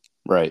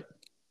 Right.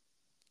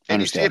 I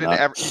And you see it understand in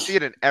that.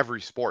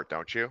 every sport,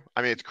 don't you?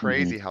 I mean, it's Hmm.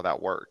 crazy how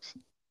that works.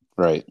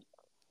 Right.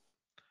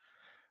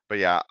 But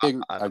yeah, A,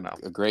 I a, don't know.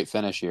 a great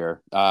finish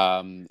here.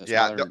 Some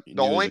Yeah, the, other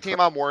the news. only team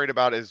I'm worried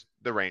about is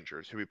the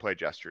Rangers, who we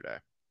played yesterday.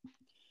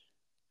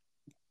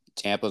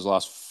 Tampa's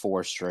lost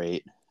four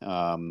straight.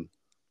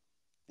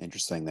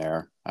 Interesting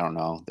there. I don't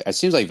know. It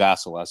seems like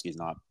Vasilevsky's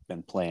not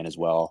been playing as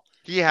well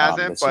He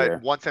hasn't, this but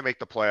year. once they make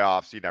the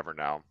playoffs, you never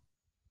know.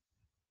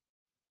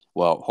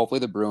 Well, hopefully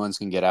the Bruins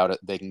can get out.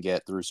 They can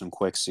get through some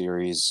quick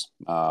series.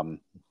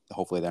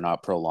 Hopefully they're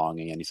not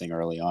prolonging anything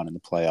early on in the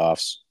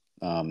playoffs.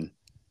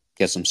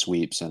 Get some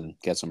sweeps and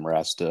get some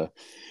rest to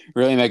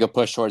really make a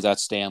push towards that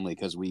Stanley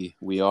because we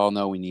all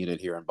know we need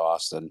it here in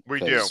Boston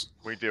We do, because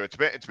we do.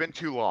 It's been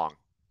too long.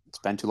 it's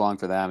been too long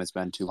for them. It's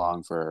been too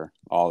long for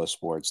all the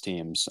sports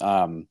teams.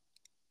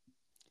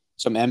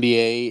 Some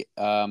NBA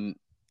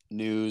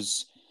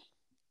news.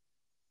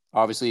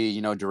 Obviously,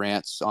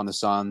 Durant's on the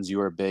Suns. You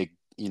were a big,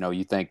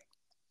 you think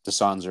the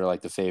Suns are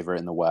like the favorite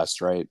in the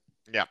West, right?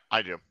 Yeah,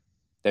 I do.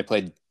 They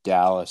played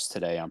Dallas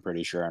today, I'm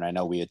pretty sure. And I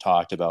know we had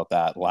talked about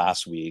that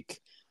last week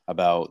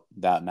about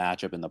that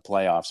matchup in the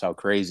playoffs, how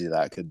crazy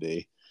that could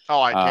be.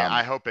 Oh, I can't.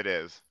 I Um, hope it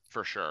is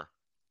for sure.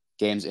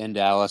 games in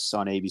Dallas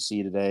on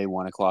ABC today,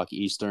 1 o'clock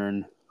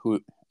Eastern.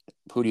 Who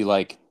do you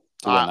like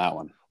to win Uh, that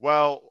one?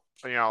 well,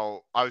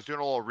 I was doing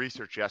a little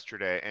research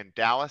yesterday, and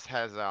Dallas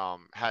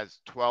has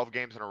 12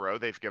 games in a row.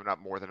 They've given up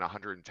more than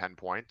 110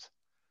 points.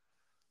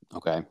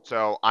 Okay.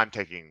 So I'm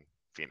taking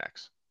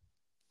Phoenix.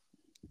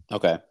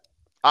 Okay.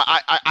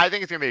 I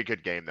think it's gonna be a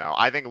good game though.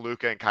 I think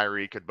Luka and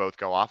Kyrie could both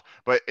go off,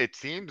 but it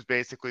seems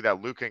basically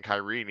that Luka and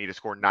Kyrie need to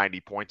score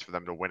 90 points for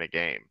them to win a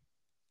game.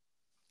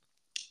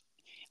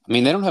 I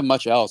mean, they don't have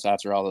much else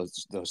after all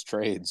those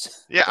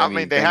trades. Yeah, I I mean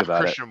mean, they think have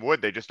about it. Christian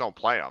Wood, they just don't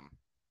play him.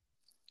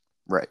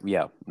 Right.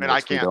 Yeah. And I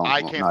Which we can't don't,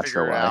 I well, can't not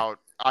sure figure it why. out.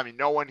 I mean,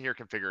 no one here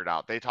can figure it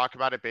out. They talk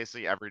about it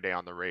basically every day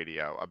on the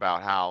radio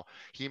about how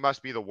he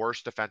must be the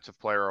worst defensive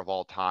player of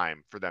all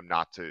time for them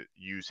not to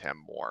use him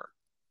more.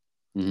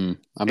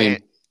 I And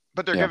mean,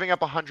 but they're yeah. giving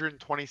up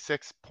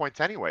 126 points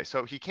anyway,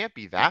 so he can't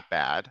be that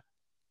bad.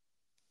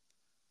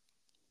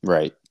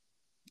 Right.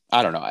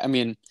 I don't know. I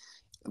mean,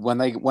 when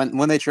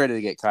they traded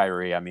to get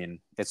Kyrie, I mean,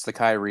 it's the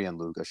Kyrie and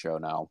Luca show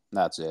now.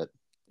 That's it.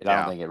 I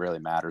don't Yeah. think it really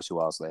matters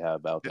who else they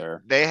have out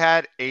there. They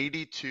had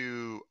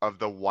 82 of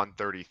the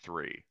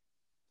 133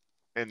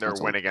 in their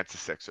That's a win against the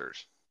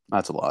Sixers.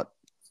 that's a lot.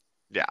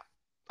 Yeah.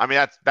 I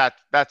mean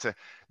that's a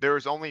there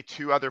was only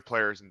two other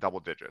players in double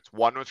digits.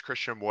 One was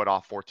Christian Wood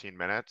off 14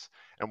 minutes,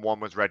 and one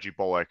was Reggie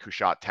Bullock who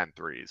shot 10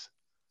 threes.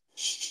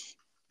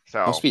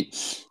 Must So be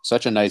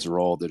such a nice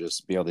role to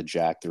just be able to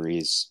jack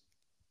threes.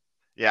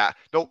 yeah.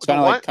 The It's the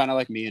one kind of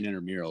like me in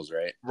intramurals,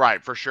 right?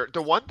 Right, for sure.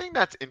 The one thing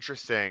that's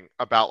interesting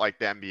about like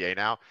the NBA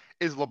now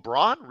is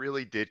LeBron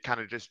really did kind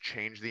of just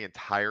change the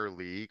entire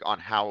league on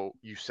how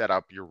you set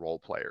up your role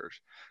players.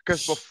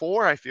 Because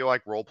before I feel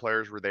like role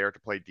players were there to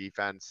play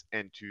defense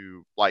and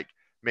to like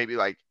maybe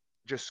like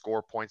just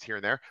score points here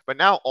and there. But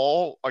now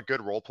all a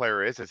good role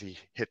player is he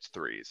hits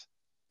threes.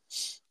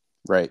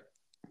 Right,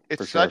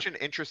 It's for sure. such an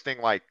interesting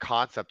like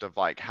concept of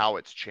like how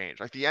it's changed.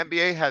 Like the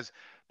NBA has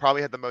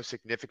probably had the most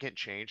significant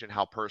change in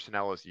how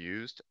personnel is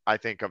used, I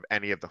think, of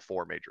any of the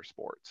four major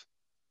sports.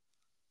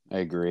 I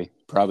agree.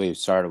 Probably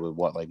started with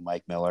what, like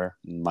Mike Miller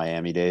in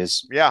Miami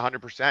days. Yeah,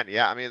 100%.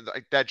 Yeah, I mean,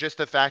 like that. Just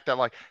the fact that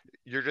like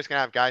you're just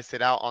gonna have guys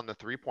sit out on the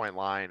 3-point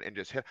line and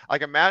just hit.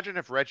 Like, imagine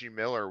if Reggie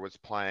Miller was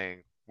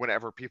playing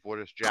whenever people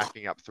were just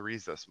jacking up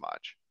threes this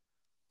much.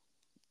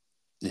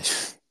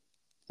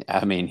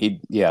 I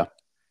mean, yeah,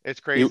 It's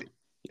he, crazy.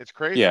 It's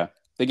crazy. yeah.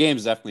 The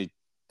game's definitely.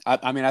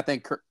 I mean, I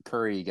think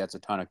Curry gets a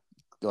ton of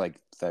like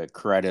the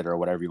credit or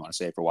whatever you want to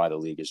say for why the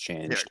league has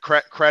Yeah, changed.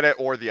 credit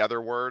or the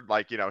other word,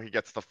 like he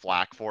gets the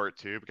flack for it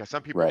too because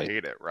some people Right,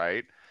 hate it,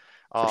 right?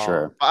 for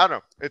sure. I don't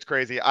know. It's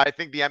crazy. I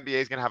think the NBA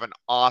is gonna have an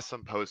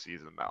awesome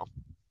postseason though.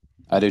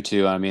 I do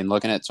too. I mean,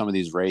 looking at some of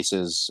these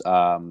races,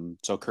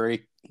 so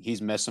Curry,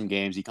 he's missed some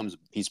games.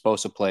 He's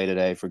supposed to play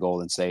today for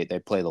Golden State. They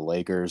play the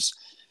Lakers.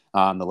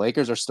 The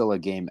Lakers are still a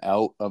game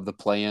out of the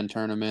play-in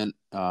tournament.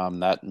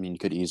 That I mean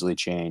could easily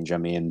change. I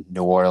mean,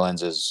 New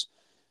Orleans is,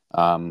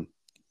 kind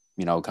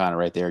of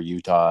right there.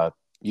 Utah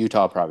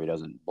probably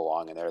doesn't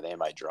belong in there. They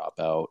might drop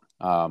out.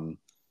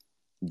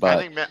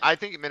 But I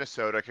think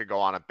Minnesota could go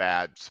on a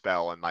bad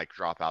spell and like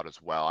drop out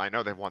as well. I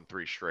know they've won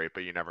 3 straight,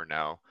 but you never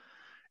know.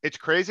 It's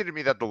crazy to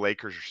me that the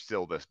Lakers are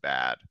still this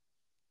bad.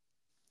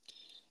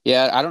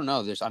 yeah, I don't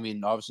know. I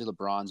mean, obviously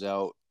LeBron's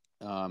out.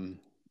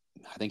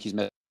 I think he's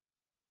missed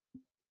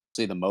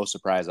the most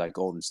surprised that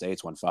Golden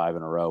State's won 5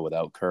 in a row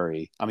without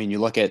Curry. I mean, you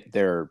look at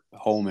their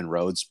home and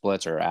road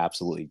splits are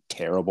absolutely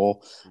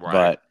terrible,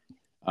 Right.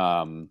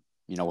 but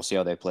we'll see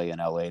how they play in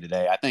LA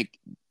today. I think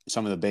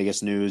some of the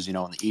biggest news, in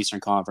the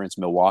Eastern Conference,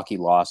 Milwaukee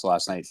lost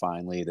last night.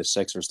 Finally, the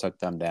Sixers took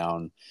them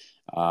down.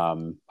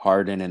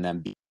 Harden and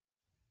Embiid.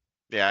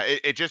 Yeah,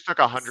 it just took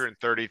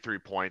 133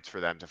 points for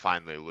them to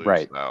finally lose,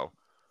 Right. though.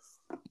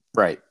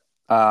 Right.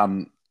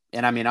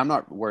 And I mean, I'm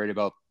not worried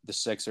about the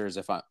Sixers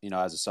as a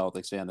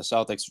Celtics fan. The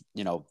Celtics,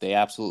 they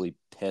absolutely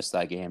pissed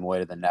that game away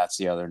to the Nets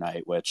the other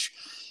night, which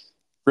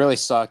really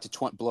sucked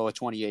to blow a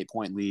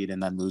 28-point lead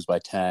and then lose by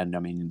 10. I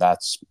mean,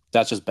 that's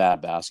just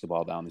bad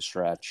basketball down the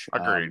stretch.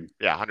 Agreed.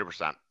 Yeah,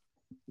 100%.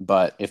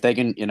 But if they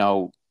can,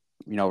 Brogdon,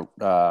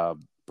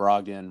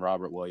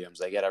 Robert Williams,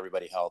 they get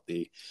everybody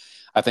healthy,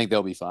 I think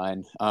they'll be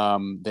fine.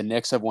 The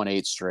Knicks have won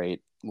 8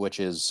 straight, which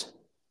is,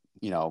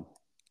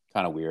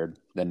 kind of weird.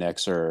 The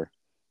Knicks,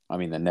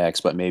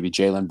 but maybe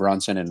Jalen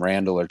Brunson and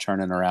Randall are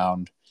turning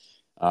around.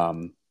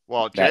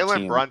 Well,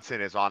 Jalen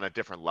Brunson is on a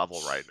different level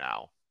right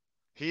now.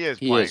 He is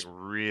playing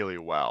really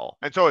well.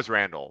 And so is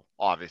Randall,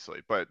 obviously.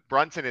 But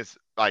Brunson is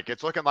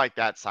it's looking like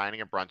that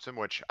signing of Brunson,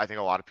 which I think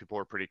a lot of people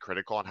were pretty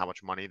critical on how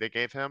much money they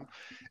gave him,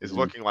 is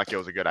looking like it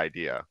was a good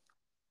idea.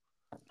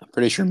 I'm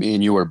pretty sure me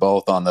and you were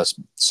both on this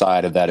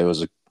side of that. It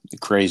was a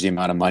crazy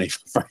amount of money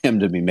for him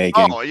to be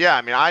making. Oh yeah,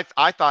 I mean,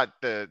 I thought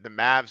the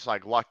Mavs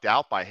lucked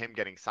out by him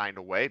getting signed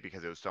away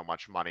because it was so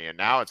much money, and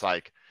now it's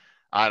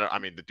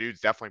the dude's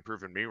definitely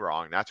proven me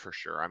wrong. That's for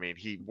sure. I mean,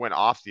 he went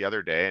off the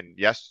other day, and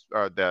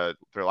their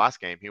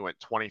last game he went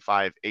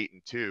 25, 8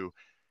 and 2,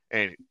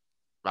 and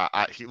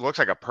he looks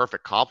like a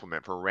perfect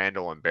complement for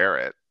Randall and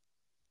Barrett.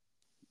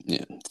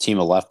 Yeah, team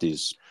of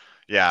lefties.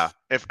 Yeah,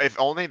 if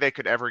only they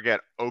could ever get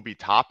Obi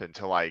Toppin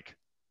to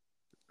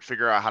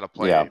figure out how to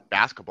play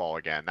basketball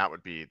again. That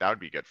would be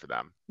good for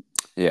them.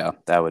 Yeah,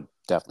 that would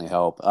definitely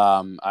help.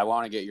 I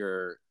want to get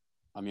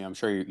I'm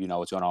sure you know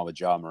what's going on with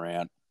Ja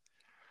Morant.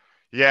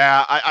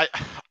 Yeah,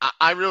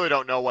 I really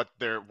don't know what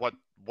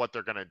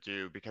they're gonna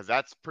do because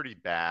that's pretty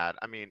bad.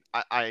 I mean,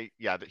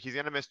 he's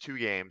gonna miss 2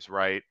 games,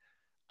 right?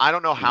 I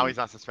don't know how he's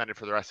not suspended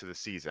for the rest of the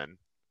season.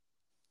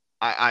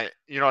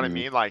 You know what I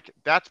mean?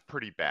 That's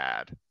pretty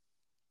bad.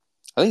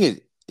 I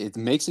think it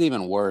makes it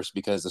even worse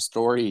because the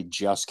story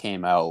just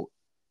came out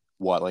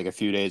a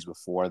few days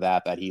before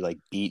that he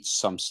beat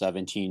some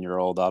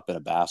 17-year-old up in a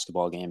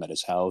basketball game at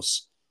his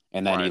house,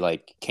 and then he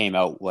came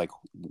out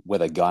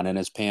with a gun in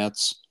his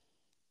pants.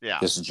 Yeah,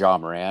 this is Ja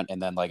Morant, and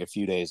then a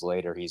few days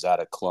later he's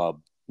at a club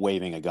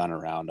waving a gun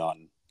around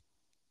on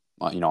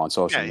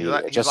social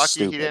media. He's lucky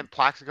stupid. He didn't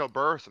Plaxico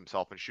Burress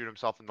himself and shoot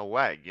himself in the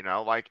leg.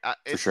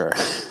 For sure.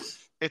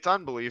 It's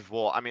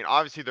unbelievable. I mean,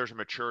 obviously there's a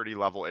maturity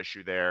level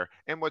issue there.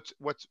 And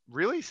what's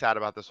really sad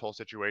about this whole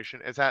situation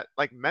is that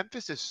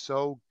Memphis is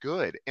so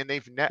good and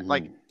they've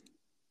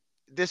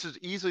this is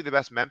easily the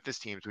best Memphis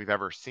teams we've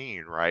ever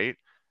seen, right?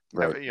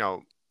 Right.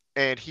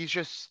 And he's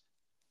just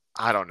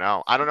I don't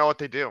know. I don't know what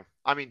they do.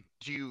 I mean,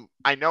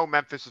 I know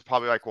Memphis is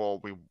probably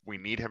well, we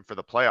need him for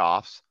the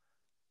playoffs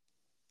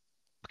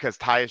because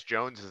Tyus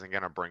Jones isn't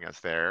going to bring us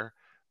there.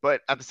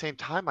 But at the same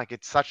time,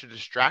 it's such a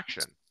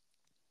distraction.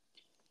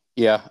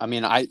 Yeah, I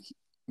mean,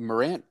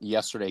 Morant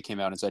yesterday came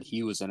out and said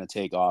he was going to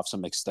take off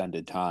some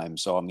extended time.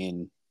 So, I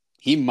mean,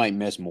 he might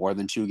miss more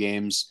than 2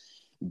 games.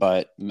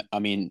 But, I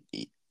mean,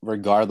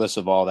 regardless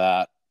of all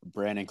that,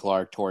 Brandon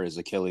Clark tore his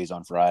Achilles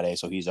on Friday,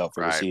 so he's out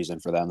for the season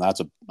for them.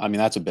 That's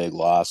a big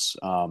loss.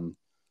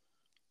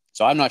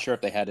 So I'm not sure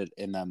if they had it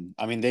in them.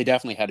 I mean, they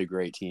definitely had a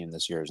great team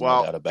this year.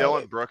 No doubt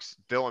about it.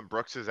 Dylan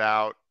Brooks is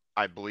out.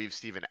 I believe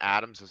Steven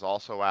Adams is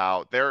also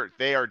out.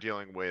 They are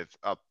dealing with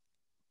a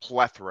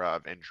plethora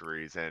of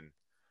injuries and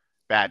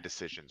bad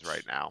decisions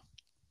right now.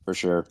 For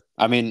sure.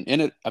 I mean,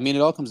 it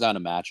all comes down to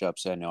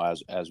matchups,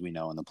 as we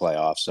know in the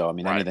playoffs. So, I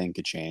mean, anything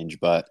could change,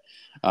 but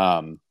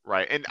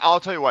right. And I'll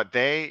tell you what,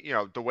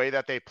 the way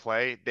that they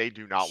play, they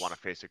do not want to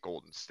face a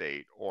Golden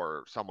State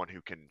or someone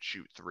who can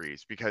shoot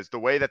threes because the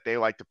way that they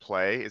like to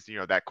play is,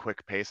 that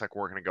quick pace,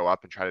 we're going to go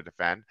up and try to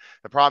defend.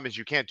 The problem is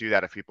you can't do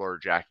that if people are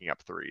jacking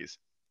up threes.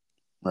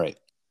 Right.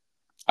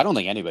 I don't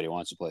think anybody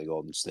wants to play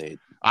Golden State.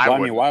 I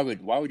mean, why would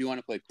you want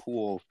to play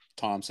Poole,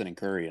 Thompson, and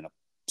Curry in a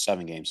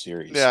 7-game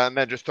series? Yeah, and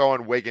then just throw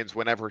in Wiggins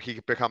whenever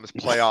he becomes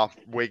playoff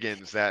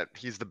Wiggins, that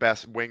he's the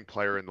best wing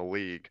player in the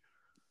league.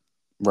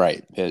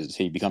 Right.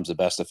 He becomes the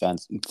best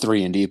defense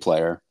 3-and-D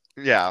player.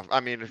 Yeah, I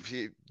mean, if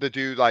the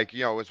dude, like,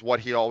 is what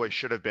he always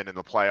should have been in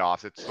the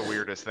playoffs. It's the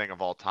weirdest thing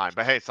of all time.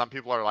 But hey, some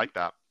people are like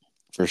that.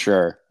 For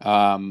sure.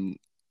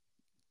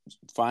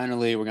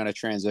 Finally, we're going to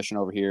transition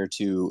over here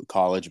to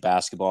college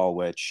basketball,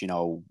 which,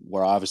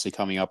 we're obviously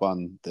coming up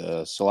on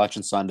the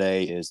Selection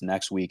Sunday is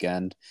next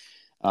weekend.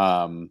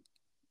 Um,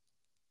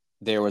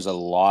 there was a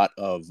lot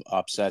of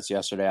upsets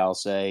yesterday, I'll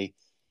say.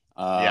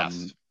 Yes.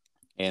 Um,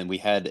 and we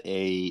had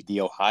the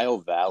Ohio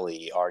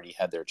Valley already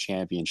had their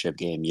championship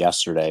game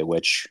yesterday,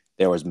 which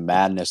there was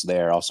madness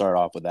there. I'll start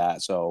off with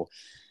that. So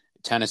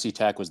Tennessee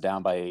Tech was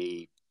down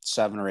by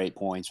 7 or 8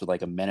 points with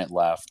like a minute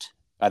left.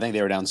 I think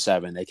they were down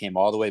 7. They came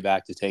all the way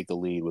back to take the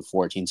lead with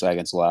 14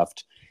 seconds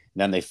left.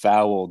 And then they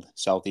fouled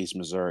Southeast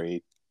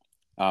Missouri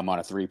on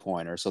a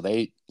 3-pointer. So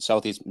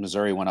Southeast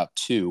Missouri went up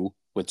 2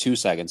 with 2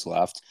 seconds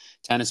left.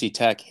 Tennessee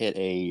Tech hit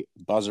a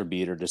buzzer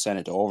beater to send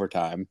it to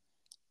overtime,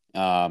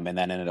 and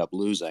then ended up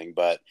losing.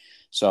 But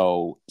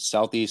so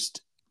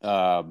Southeast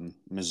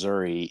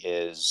Missouri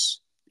is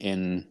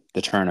in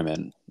the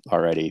tournament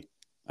already.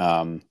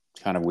 Kind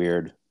of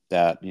weird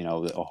that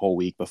a whole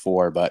week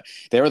before, but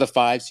they were the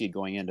 5 seed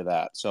going into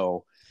that.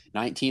 So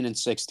 19 and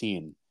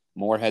 16.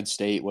 Morehead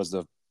State was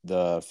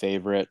the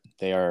favorite.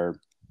 They are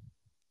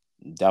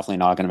definitely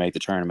not going to make the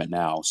tournament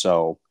now.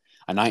 So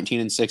a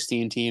 19 and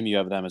 16 team, you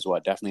have them as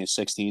what? Definitely a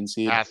 16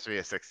 seed. Has to be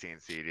a 16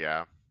 seed,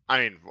 yeah. I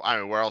mean,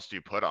 where else do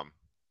you put them?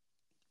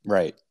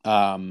 Right.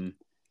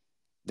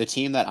 The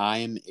team that I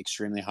am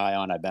extremely high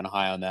on, I've been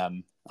high on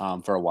them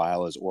for a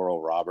while, is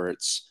Oral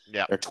Roberts.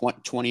 Yeah. They're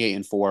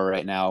 28-4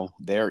 right now.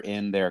 They're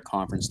in their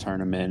conference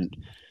tournament.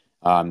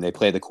 They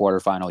played the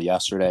quarterfinal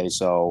yesterday.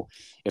 So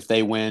if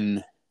they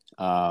win,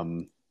 I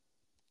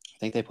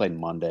think they played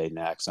Monday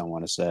next, I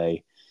want to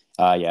say.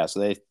 Yeah,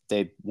 so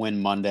they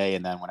win Monday,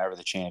 and then whenever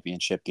the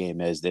championship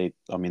game is, they'd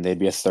be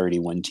a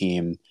 30-win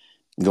team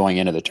going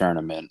into the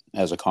tournament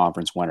as a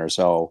conference winner.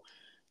 So,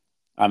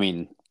 I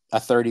mean, a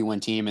 30-win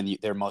team, and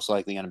they're most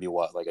likely going to be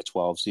what, like a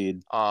 12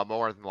 seed?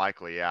 More than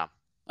likely, yeah.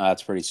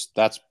 That's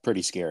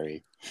pretty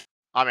scary.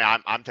 I mean,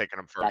 I'm taking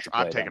them Not first. to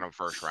I'm play taking them. them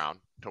first round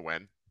to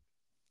win.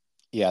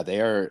 Yeah,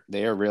 they are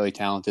really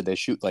talented. They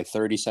shoot like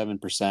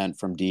 37%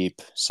 from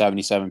deep,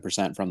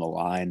 77% from the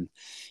line.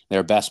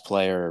 Their best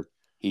player,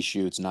 he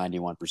shoots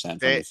 91% from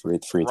They the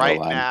free throw right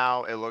line.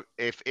 now it look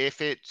if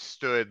it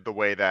stood the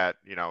way that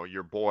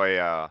your boy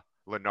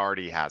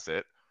Lenardi has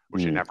it,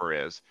 which it Mm, never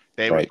is,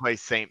 they would right. play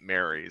St.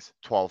 Mary's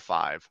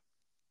 12-5.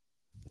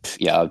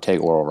 Yeah, I'll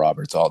take Oral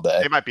Roberts all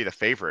day. They might be the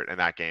favorite in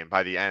that game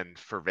by the end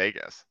for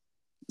Vegas.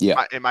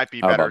 Yeah. It might be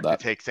How better about to that?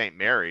 take St.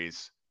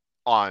 Mary's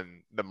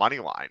on the money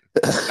line.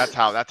 That's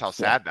how Yeah,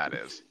 sad that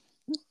is.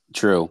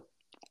 true.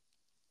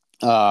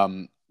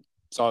 Um,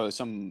 so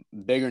some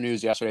bigger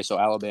news yesterday. So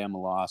Alabama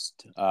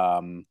lost.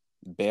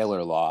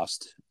 Baylor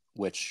lost,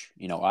 which,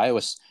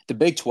 the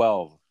Big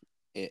 12,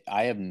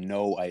 I have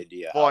no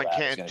idea Well, how and,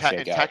 that is Can, going to Te- shake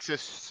and out.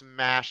 Texas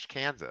smashed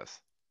Kansas.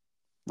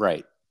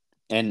 Right.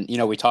 And,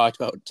 we talked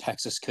about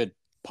Texas could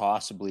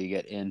possibly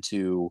get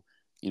into,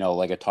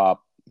 like a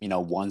top,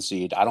 1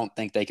 seed. I don't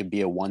think they could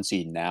be a 1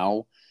 seed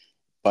now,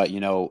 but,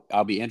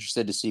 I'll be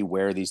interested to see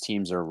where these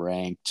teams are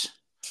ranked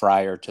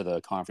prior to the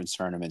conference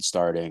tournament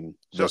starting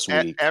So this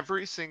week,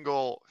 every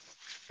single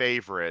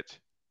favorite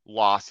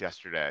lost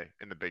yesterday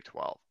in the Big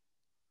 12,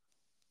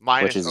 which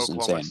minus is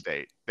Oklahoma insane.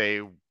 State. They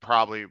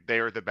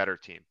are the better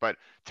team, but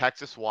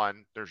Texas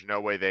won. There's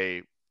no way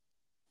they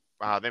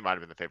might have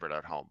been the favorite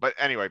at home. But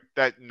anyway,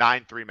 that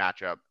 9-3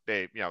 matchup,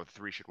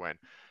 three should win.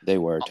 They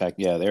were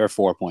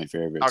 4-point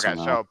favorites Okay,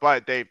 somehow. so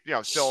but they,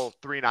 still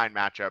 3-9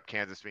 matchup,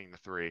 Kansas being the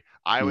 3.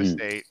 Iowa Mhm.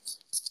 State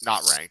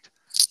not ranked.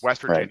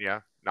 West Right.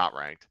 Virginia not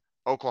ranked.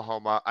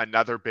 Oklahoma,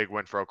 another big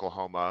win for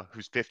Oklahoma,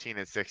 who's 15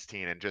 and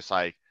 16 and just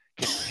like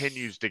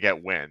continues to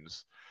get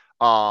wins.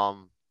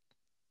 Um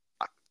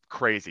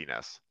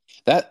Craziness.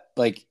 That,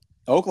 like,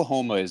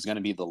 Oklahoma is going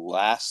to be the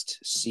last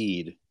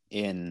seed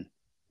in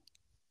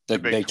the The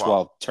Big Big 12.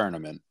 12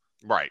 tournament.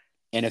 Right.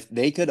 And if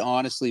they could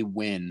honestly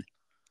win,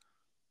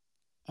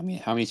 I mean,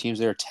 how many teams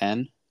there?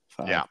 10?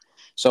 5. Yeah.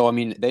 So, I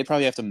mean, they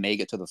probably have to make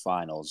it to the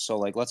finals. So,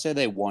 like, let's say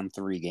they won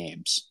 3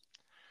 games.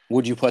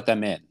 Would you put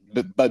them in?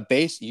 But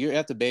you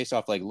have to base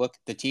off, like, look,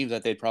 the teams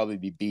that they'd probably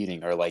be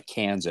beating are like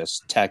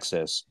Kansas,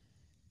 Texas,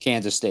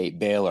 Kansas State,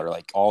 Baylor,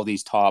 like all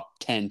these top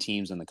 10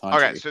 teams in the Okay,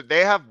 country. so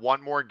they have one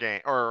more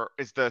game, or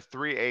is the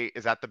 3-8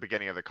 is at the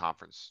beginning of the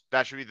conference?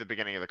 That should be the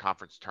beginning of the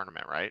conference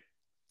tournament, right?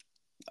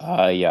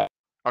 Yeah.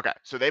 Okay,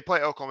 so they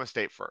play Oklahoma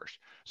State first.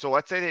 So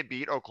let's say they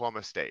beat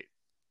Oklahoma State.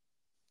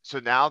 So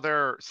now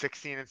they're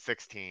 16 and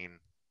 16.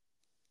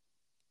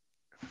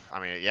 I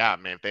mean, yeah, I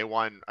mean, if they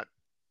won,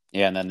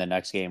 Yeah, and then the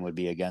next game would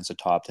be against a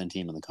top 10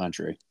 team in the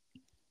country.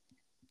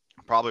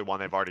 probably one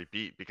they've already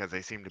beat because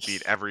they seem to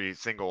beat every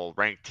single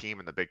ranked team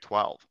in the Big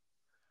 12.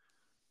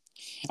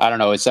 I don't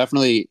know. It's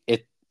definitely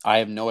it. I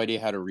have no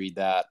idea how to read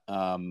that.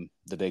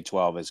 The Big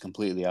 12 is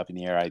completely up in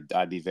the air.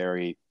 I'd be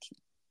very.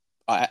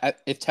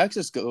 If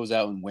Texas goes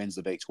out and wins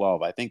the Big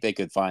 12, I think they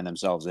could find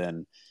themselves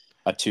in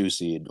a 2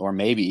 seed or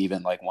maybe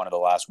even like one of the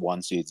last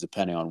 1 seeds,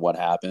 depending on what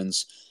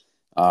happens.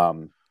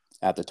 Um,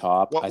 at the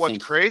top. I What's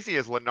think crazy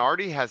is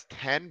Lenardi has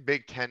 10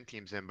 Big Ten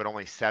teams in, but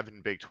only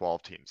 7 Big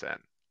 12 teams in.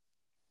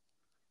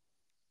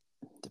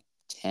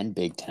 10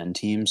 Big Ten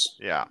teams.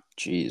 Yeah.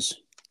 Jeez.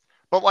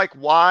 But like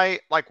why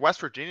like West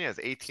Virginia is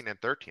 18 and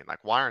 13. Like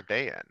why aren't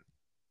they in?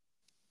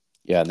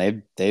 Yeah,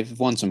 and they've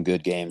won some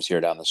good games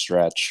here down the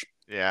stretch.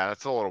 Yeah,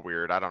 that's a little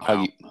weird. I don't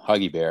know.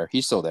 Huggy Bear,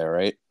 he's still there,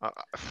 right?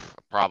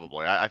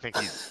 Probably. I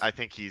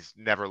think he's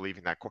never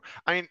leaving that core.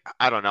 I mean,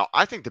 I don't know.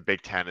 I think the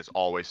Big Ten is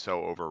always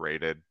so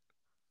overrated.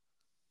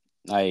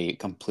 I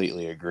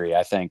completely agree.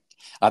 I think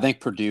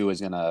Purdue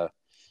is gonna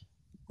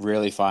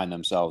really find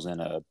themselves in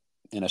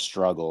a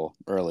struggle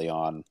early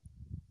on.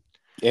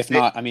 If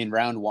not, I mean,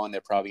 round one, they're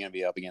probably going to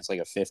be up against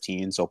like a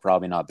 15, so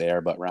probably not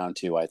there. But round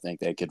two, I think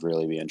they could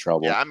really be in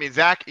trouble. Yeah, I mean,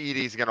 Zach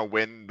Edey's going to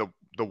win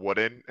the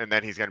Wooden, and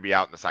then he's going to be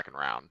out in the second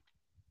round.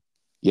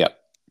 Yep,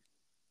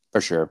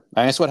 for sure.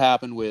 I guess what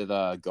happened with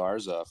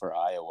Garza for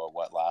Iowa,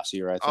 last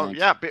year, I think? Oh,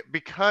 yeah,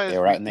 because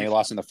they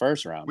lost in the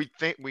first round.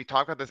 We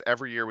talk about this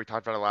every year. We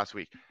talked about it last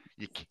week.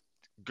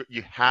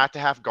 You have to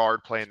have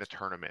guard play in the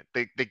tournament.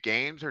 The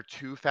games are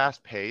too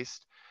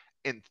fast-paced,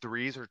 and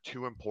threes are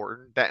too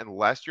important that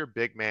unless your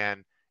big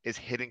man is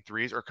hitting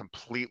threes or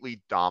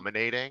completely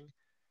dominating,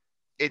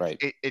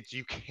 it's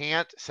you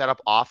can't set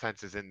up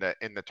offenses in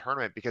the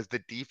tournament because the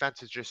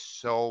defense is just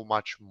so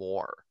much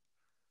more.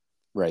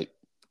 Right.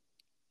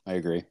 I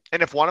agree.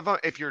 And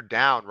if you're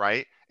down,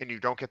 right, and you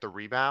don't get the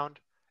rebound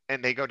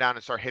and they go down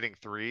and start hitting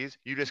threes,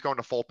 you just go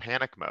into full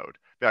panic mode.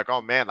 Be like,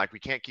 oh man, like we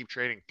can't keep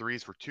trading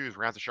threes for twos.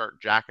 We're gonna have to start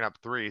jacking up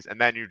threes,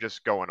 and then you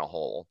just go in a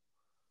hole.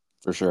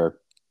 For sure.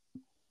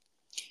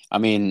 I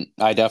mean,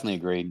 I definitely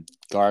agree.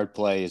 Guard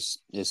play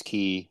is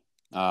key.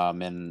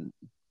 And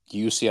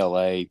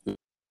UCLA,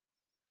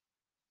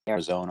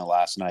 Arizona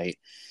last night,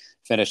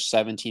 finished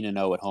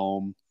 17-0 at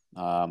home.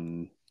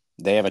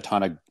 They have a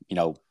ton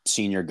of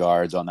senior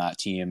guards on that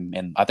team,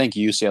 and I think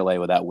UCLA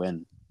with that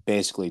win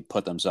basically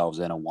put themselves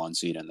in a 1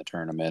 seed in the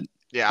tournament.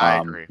 Yeah,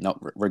 I agree. No,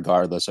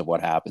 regardless of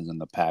what happens in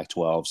the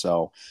Pac-12.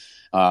 So,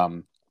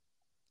 I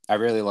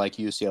really like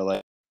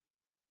UCLA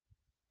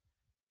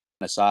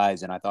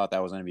size, and I thought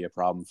that was going to be a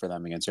problem for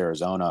them against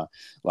Arizona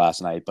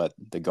last night. But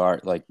the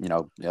guard, like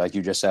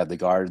you just said, the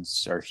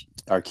guards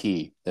are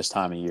key this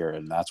time of year,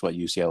 and that's what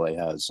UCLA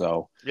has.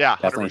 So yeah,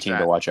 100%. Definitely a team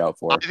to watch out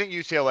for. I think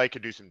UCLA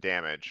could do some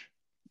damage.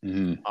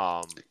 Mm-hmm.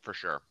 For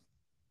sure.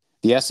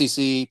 The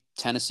SEC,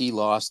 Tennessee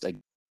lost.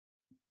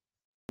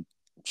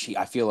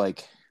 I feel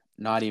like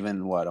not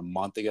even a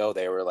month ago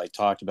they were like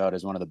talked about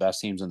as one of the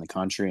best teams in the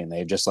country, and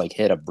they've just like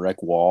hit a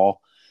brick wall.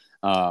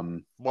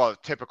 Well,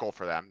 typical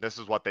for them. This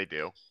is what they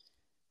do.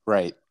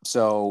 Right.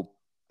 So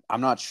I'm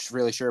not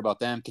really sure about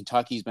them.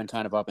 Kentucky's been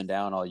kind of up and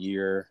down all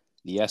year.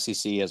 The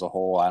SEC as a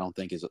whole, I don't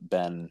think has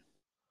been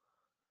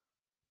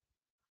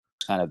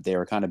they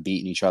were kind of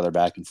beating each other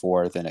back and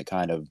forth, and it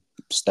kind of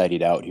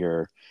steadied out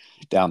here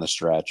down the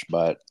stretch.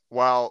 But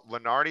well,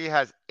 Lenardi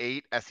has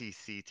 8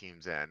 SEC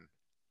teams in.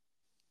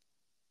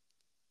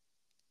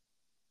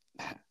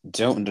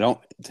 Don't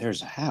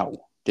there's how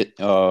he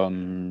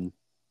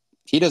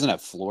doesn't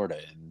have Florida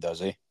in, does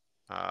he?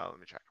 Let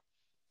me check.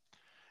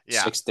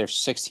 Yeah, they're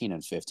 16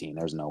 and 15.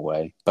 There's no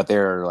way, but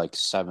they're like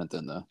 7th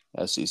in the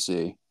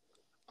SEC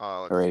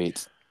or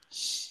 8th.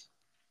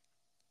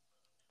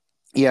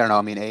 Yeah, I don't know.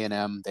 I mean,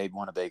 A&M, they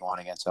won a big one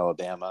against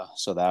Alabama,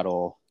 so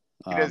that'll.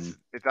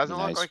 It doesn't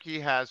look like he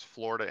has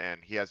Florida in.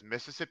 He has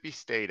Mississippi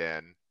State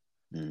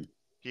in.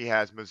 He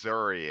has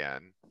Missouri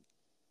in.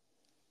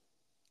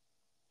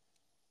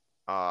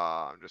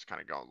 I'm just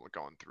kind of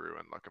going through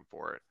and looking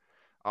for it.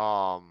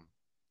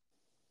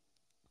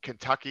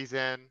 Kentucky's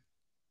in.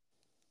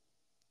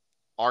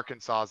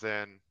 Arkansas's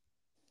in.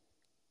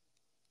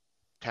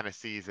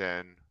 Tennessee's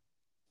in.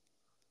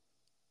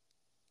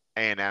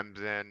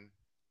 A&M's in.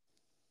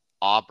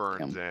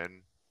 Auburn's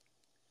in.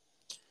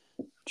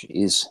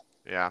 Jeez.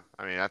 Yeah,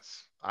 I mean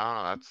that's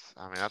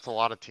a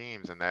lot of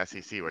teams in the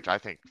SEC, which I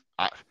think.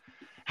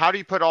 How do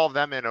you put all of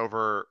them in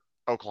over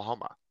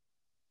Oklahoma?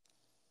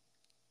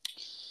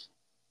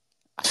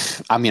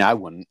 I mean, I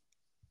wouldn't.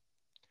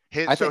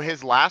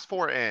 His last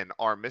 4 in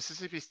are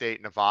Mississippi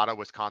State, Nevada,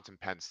 Wisconsin,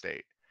 Penn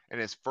State. And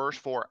his first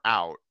 4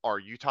 out are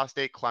Utah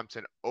State,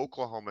 Clemson,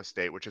 Oklahoma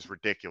State, which is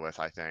ridiculous,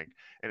 I think,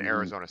 and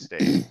Arizona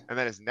State. And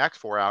then his next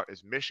 4 out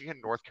is Michigan,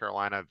 North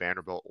Carolina,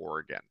 Vanderbilt,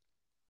 Oregon.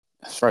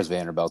 As far as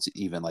Vanderbilt's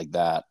even like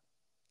that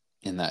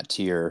in that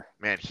tier.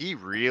 Man, he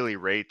really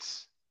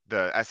rates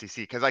the SEC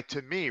because, like,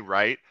 to me,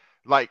 right,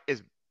 like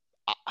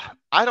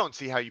I don't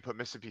see how you put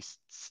Mississippi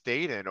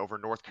State in over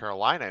North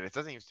Carolina, and it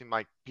doesn't even seem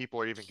like people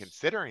are even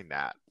considering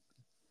that.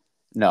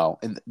 No,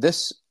 and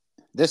this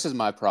is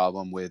my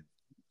problem with.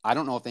 I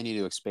don't know if they need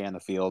to expand the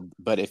field,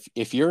 but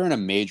if you're in a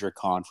major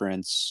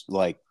conference,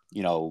 like,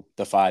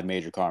 the 5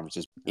 major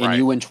conferences, and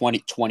you win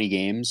 20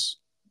 games,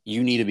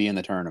 you need to be in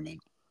the tournament.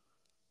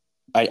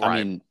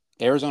 I mean,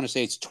 Arizona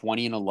State's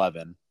 20 and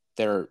 11.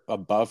 They're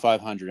above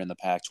 500 in the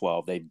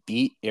Pac-12. They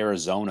beat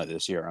Arizona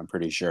this year, I'm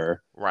pretty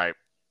sure. Right.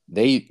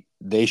 They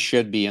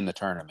should be in the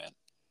tournament.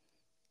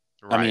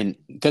 Right. I mean,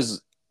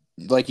 because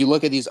like you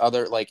look at these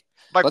other like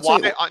Like, let's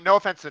why? say No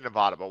offense to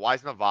Nevada, but why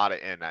is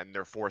Nevada in and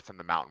they're fourth in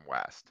the Mountain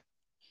West?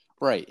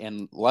 right,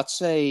 and let's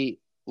say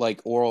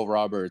like Oral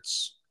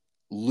Roberts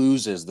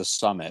loses the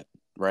Summit,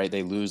 right?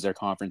 They lose their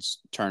conference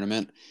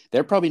tournament.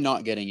 They're probably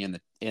not getting in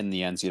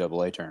the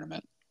NCAA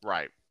tournament,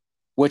 Right.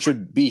 which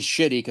would be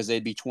shitty because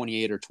they'd be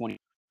 28 or 20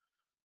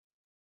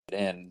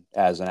 in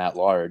as an at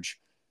large.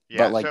 But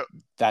Yeah. like So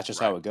that's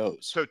just right. how it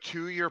goes. So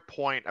to your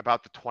point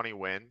about the 20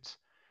 wins,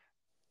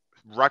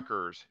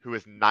 Rutgers, who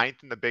is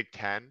ninth in the Big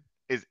Ten,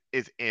 is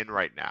in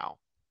right now.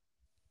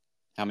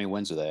 How many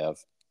wins do they have?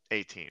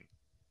 18.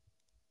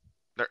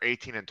 They're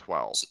 18 and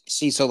 12,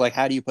 See, so like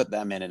how do you put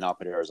them in and not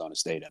put Arizona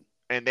State in?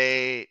 and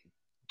they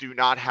do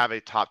not have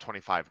a top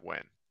 25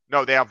 win.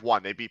 No, they have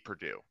one. They beat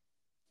Purdue.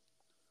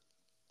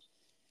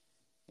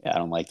 Yeah, I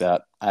don't like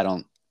that.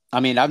 I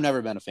mean, I've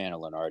never been a fan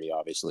of Lenardi,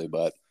 obviously,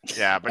 but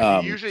Yeah, but he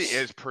um, usually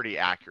is pretty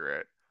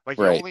accurate. Like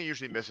he right. only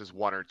usually misses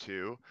one or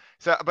two.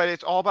 So, but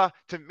it's all about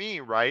to me,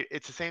 right?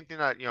 It's the same thing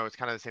that it's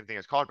kind of the same thing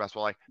as college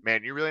basketball. Like,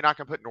 man, you're really not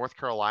gonna put North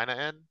Carolina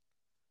in?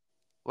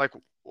 Like,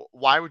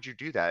 why would you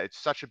do that? It's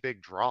such a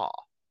big draw.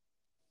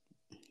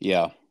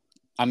 Yeah.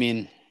 I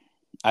mean,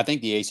 I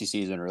think the ACC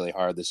has been really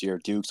hard this year.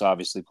 Duke's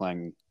obviously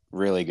playing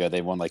really good.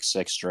 They won like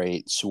six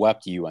straight,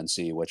 swept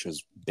UNC, which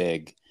was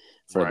big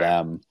for Right.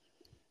 them.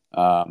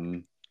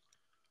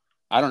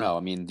 I don't know. I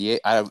mean,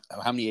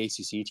 how many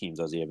ACC teams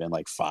does he have in?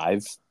 Like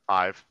five?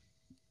 5.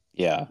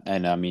 Yeah,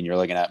 and I mean, you're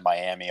looking at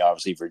Miami,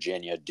 obviously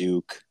Virginia,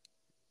 Duke,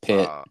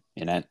 Pitt, Uh,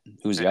 and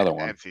who's the and other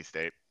one? NC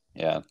State.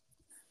 Yeah,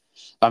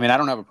 I mean, I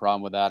don't have a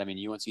problem with that. I mean,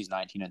 UNC's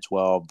 19 and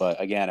 12, but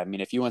again, I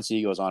mean, if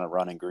UNC goes on a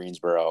run in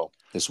Greensboro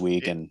this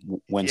week Y-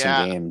 and win some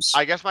Yeah, games,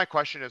 I guess my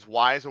question is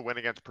why is a win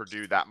against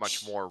Purdue that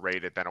much more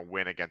rated than a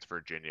win against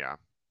Virginia?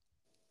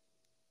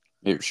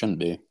 it shouldn't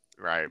be.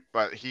 Right.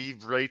 But he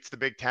rates the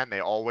Big Ten. They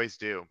always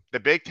do. The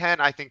Big Ten,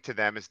 I think, to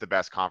them is the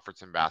best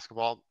conference in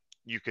basketball.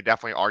 You could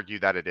definitely argue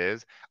that it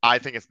is. I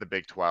think it's the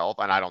Big 12,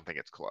 and I don't think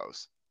it's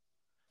close.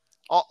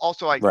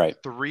 Also, like Right.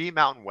 3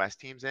 Mountain West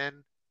teams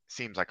in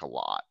seems like a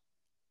lot.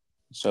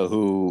 So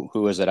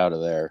who is it out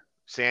of there?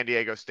 San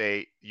Diego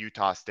State,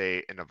 Utah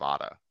State, and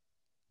Nevada.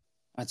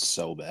 That's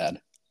so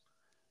bad.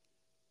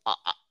 Uh,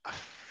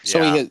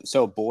 So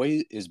yeah.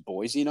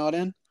 Boise not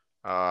in?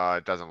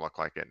 It doesn't look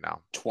like it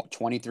now.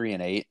 23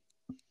 and 8,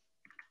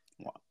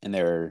 and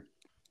they're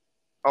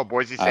Oh,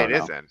 Boise I State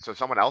don't is know. in. So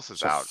someone else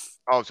is So out.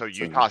 Oh, so so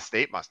Utah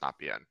State must not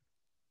be in.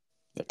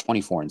 they're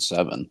 24 and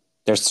 7.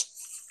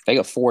 They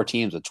got four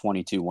teams with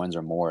 22 wins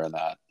or more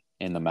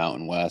in the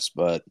Mountain West,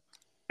 but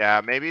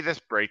Yeah, maybe this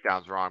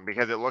breakdown's wrong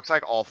because it looks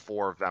like all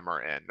 4 of them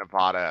are in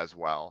Nevada as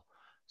well.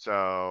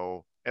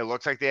 So it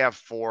looks like they have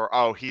 4.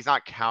 Oh, he's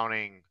not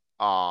counting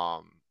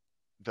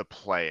the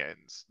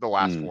play-ins, the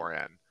last 4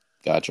 in.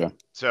 gotcha.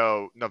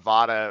 So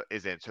Nevada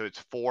is in. So it's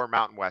 4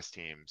 Mountain West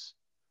teams,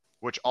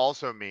 which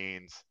also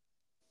means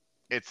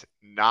it's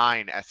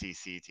 9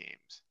 SEC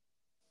teams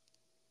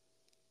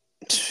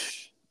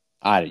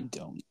I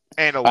don't.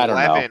 and I don't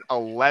know.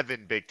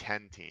 11 Big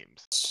Ten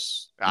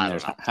teams. I And don't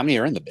there's know. how many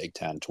are in the Big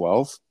Ten?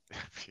 12.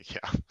 Yeah,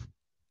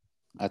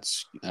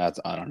 That's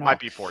I don't might know.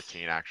 be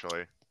 14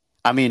 actually.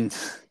 I mean,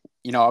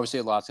 obviously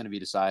a lot's going to be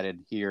decided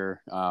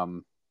here.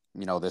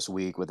 This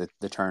week with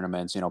the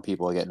tournaments.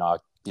 People get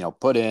knocked.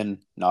 Put in,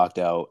 knocked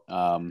out.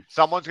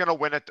 Someone's gonna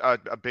win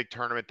a big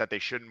tournament that they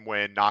shouldn't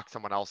win, knock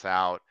someone else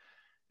out,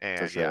 For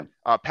and yeah.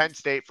 sure. Penn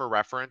State, for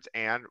reference,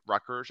 and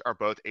Rutgers are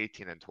both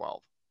 18 and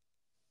 12,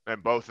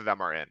 and both of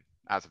them are in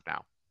as of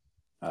now.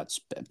 That's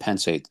Penn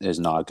State is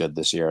not good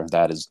this year.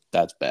 That's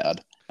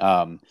bad.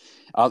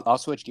 I'll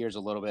switch gears a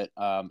little bit.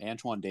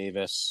 Antoine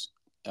Davis,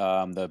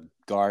 the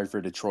guard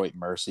for Detroit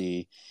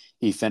Mercy,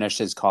 he finished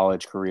his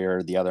college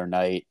career the other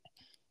night,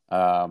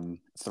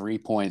 3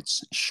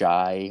 points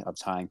shy of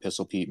tying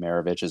Pistol Pete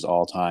Maravich's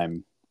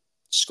all-time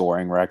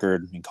scoring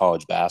record in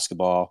college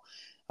basketball.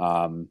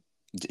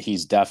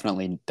 He's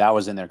definitely that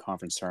was in their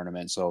conference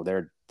tournament, so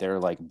they're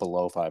like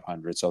below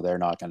 500, so they're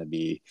not going to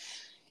be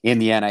in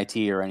the NIT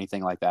or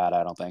anything like that.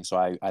 I don't think so.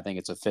 I think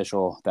it's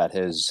official that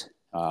his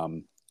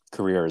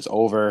career is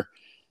over.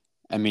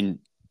 I mean,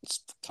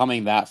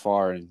 coming that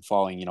far and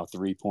falling,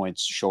 3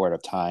 points short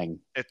of tying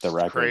It's the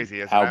record.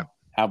 crazy, isn't it?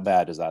 How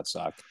bad does that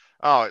suck?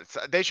 Oh,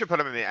 they should put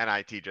him in the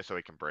NIT just so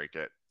he can break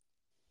it.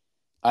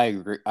 I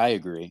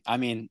agree. I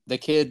mean, the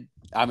kid.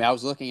 I mean, I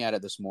was looking at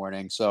it this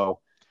morning. So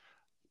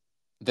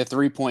the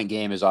 3-point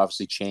game has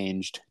obviously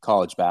changed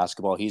college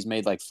basketball. He's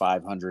made like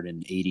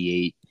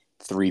 588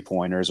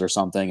 3-pointers or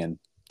something, and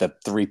the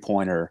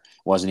 3-pointer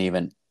wasn't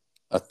even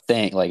a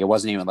thing. Like it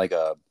wasn't even like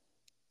a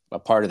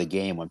part of the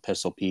game when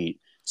Pistol Pete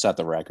set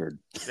the record.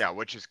 Yeah,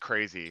 which is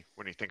crazy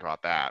when you think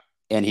about that.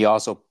 And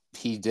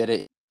he did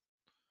it.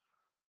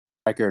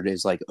 Record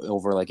is like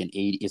over like an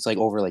 80. It's like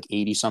over like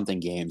 80 something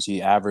games.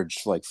 He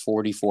averaged like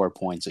 44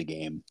 points a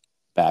game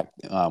back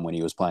when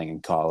he was playing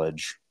in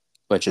college,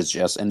 which is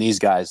just. And these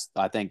guys,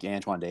 I think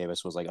Antoine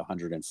Davis was like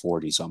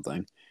 140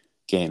 something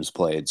games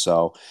played.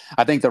 So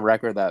I think the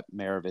record that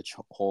Maravich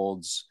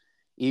holds,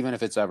 even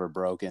if it's ever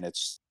broken,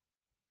 it's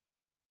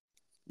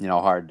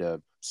hard to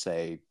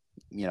say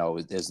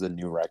is the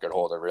new record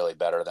holder really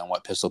better than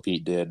what Pistol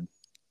Pete did?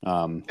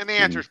 And the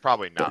answer is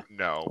probably not.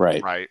 No,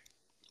 right. right?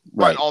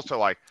 But Right. also,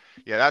 like,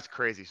 yeah, that's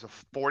crazy. So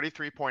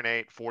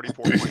 43.8,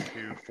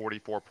 44.2,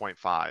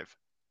 44.5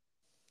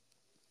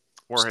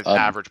 were his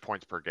average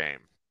points per game.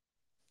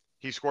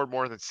 He scored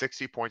more than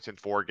 60 points in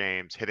 4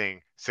 games,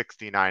 hitting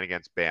 69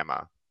 against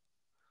Bama.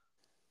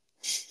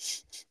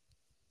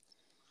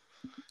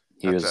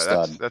 He was a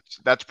stud.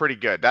 That's pretty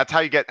good. That's how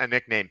you get a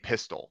nickname,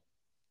 Pistol.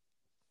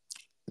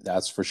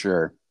 That's for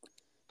sure.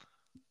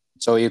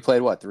 So he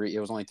played what, 3? It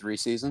was only 3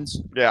 seasons?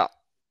 Yeah.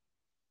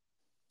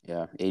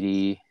 Yeah,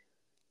 83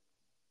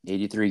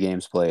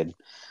 games played.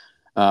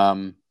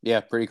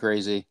 Yeah, pretty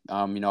crazy.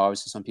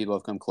 Obviously some people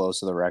have come close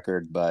to the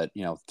record, but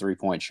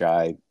 3-point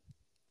shy.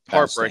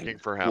 Heartbreaking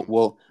for him.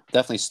 Well,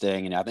 definitely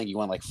sting, and I think he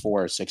went like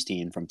 4 or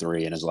 16 from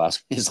 3 in his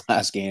last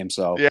game.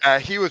 So yeah,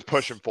 he was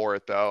pushing for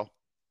it though,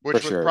 which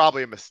was sure.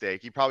 probably a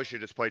mistake. He probably should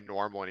have just played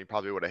normal, and he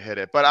probably would have hit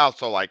it. But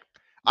also, like,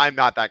 I'm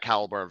not that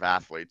caliber of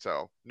athlete,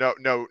 so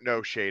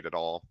no shade at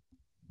all.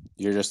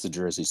 You're just the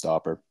jersey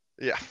stopper.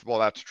 Yeah, well,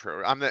 that's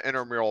true. I'm the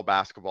intramural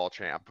basketball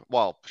champ.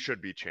 Well,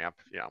 should be champ,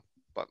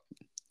 but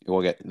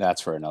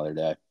that's for another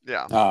day.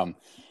 Yeah.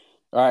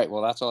 All right,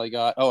 well, that's all I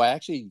got. Oh, I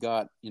actually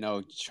got,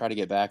 try to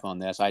get back on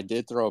this. I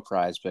did throw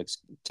prize picks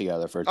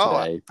together for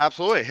today. Oh,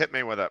 absolutely. Hit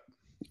me with it.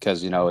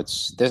 Because,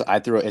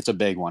 it's a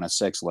big one, a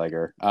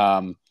 6-legger.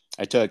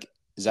 I took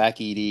Zach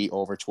Edey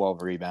over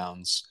 12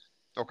 rebounds.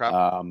 Okay.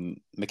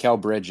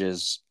 Mikal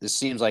Bridges, this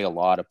seems like a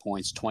lot of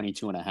points,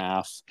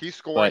 22.5. He's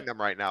scoring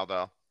them right now,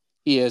 though.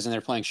 He is, and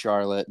they're playing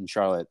Charlotte, and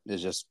Charlotte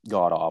is just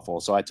god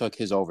awful. So I took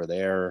his over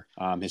there.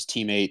 His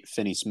teammate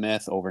Finney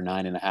Smith over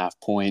 9.5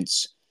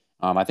 points.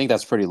 I think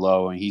that's pretty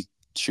low, and he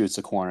shoots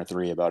the corner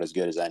 3 about as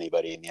good as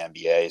anybody in the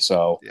NBA.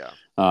 So yeah,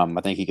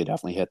 I think he could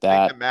definitely hit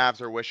that. I think the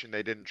Mavs are wishing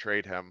they didn't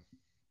trade him.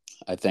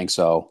 I think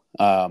so.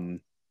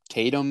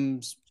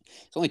 Tatum's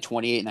it's only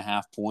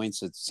 28.5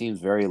 points. It seems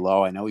very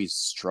low. I know he's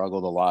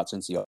struggled a lot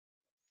since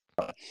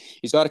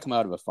he's got to come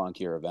out of a funk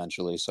here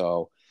eventually.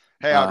 So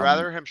hey, I'd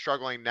rather him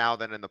struggling now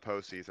than in the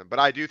postseason, but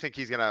I do think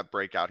he's gonna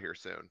break out here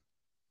soon.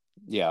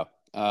 Yeah.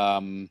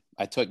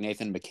 I took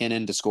Nathan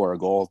McKinnon to score a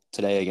goal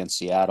today against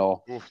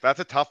Seattle. Oof, that's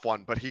a tough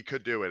one, but he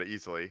could do it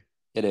easily.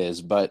 It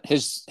is, but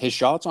his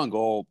shots on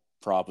goal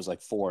prop was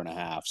like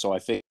 4.5. So I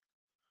think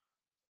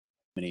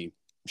many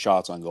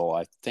shots on goal.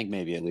 I think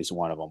maybe at least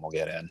one of them will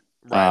get in.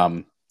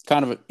 Right.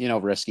 Kind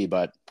of risky,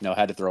 but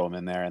had to throw him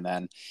in there. And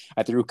then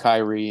I threw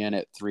Kyrie in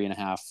at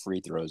 3.5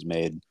 free throws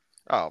made.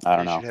 Oh, I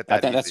don't know. I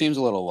think that seems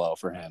a little low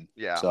for him.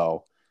 Yeah.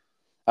 So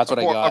that's what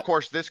I got. Of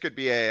course, this could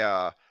be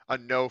a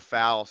no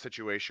foul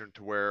situation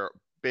to where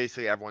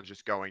basically everyone's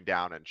just going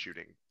down and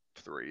shooting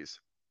threes.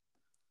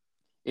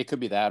 It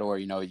could be that, or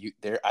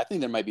I think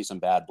there might be some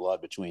bad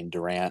blood between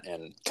Durant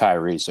and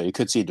Kyrie, so you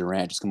could see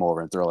Durant just come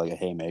over and throw like a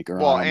haymaker.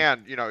 Well,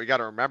 and you got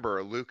to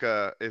remember,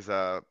 Luka is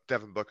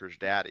Devin Booker's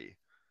daddy.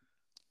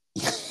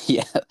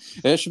 Yeah,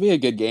 it should be a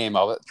good game.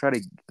 I'll try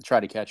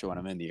to catch it when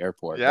I'm in the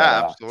airport.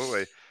 Yeah,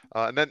 absolutely.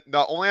 And then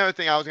the only other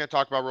thing I was going to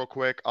talk about real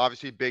quick,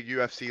 obviously big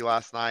UFC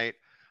last night.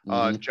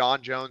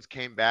 John Jones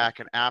came back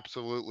and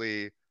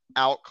absolutely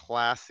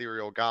outclassed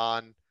Cyril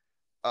Gane.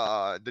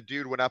 The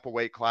dude went up a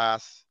weight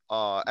class.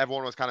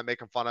 Everyone was kind of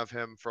making fun of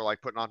him for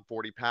like putting on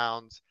 40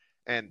 pounds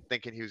and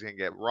thinking he was going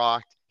to get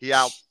rocked. He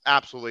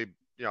absolutely,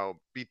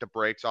 beat the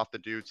brakes off the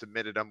dude,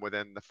 submitted him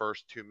within the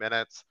first 2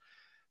 minutes.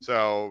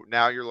 So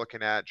now you're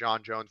looking at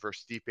John Jones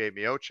versus Stipe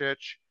Miocic.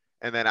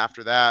 And then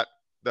after that,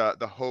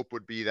 the hope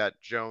would be that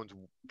Jones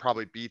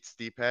probably beats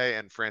Stipe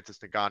and Francis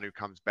Ngannou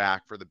comes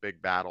back for the big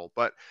battle.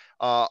 But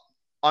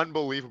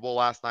unbelievable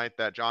last night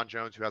that John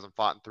Jones, who hasn't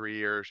fought in 3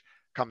 years,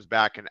 comes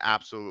back and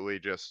absolutely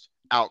just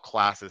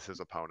outclasses his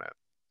opponent.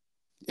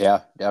 Yeah,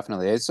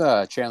 definitely. It's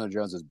Chandler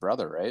Jones's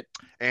brother, right?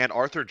 And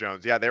Arthur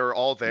Jones. Yeah, they were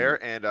all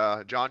there.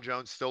 And John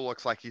Jones still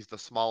looks like he's the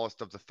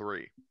smallest of the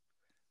 3.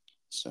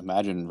 So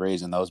imagine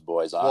raising those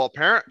boys up.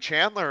 Well,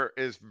 Chandler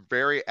is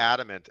very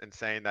adamant in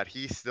saying that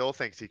he still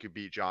thinks he could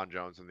beat John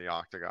Jones in the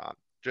octagon,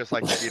 just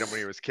like he beat him when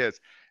he was kids.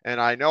 And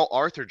I know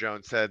Arthur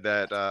Jones said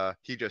that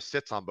he just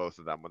sits on both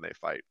of them when they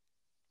fight.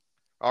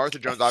 Arthur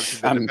Jones, obviously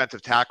the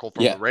defensive tackle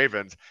from the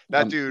Ravens.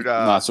 That dude.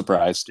 Not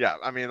surprised. Yeah,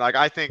 I mean, like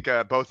I think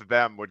both of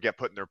them would get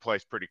put in their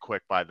place pretty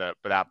quick by that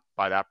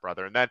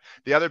brother. And then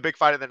the other big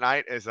fight of the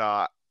night is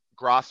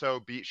Grasso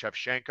beat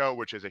Shevchenko,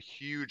 which is a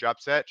huge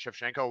upset.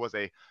 Shevchenko was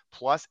a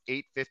plus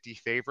 850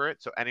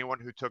 favorite, so anyone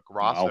who took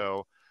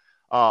Grasso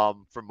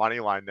for money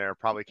line there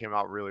probably came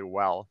out really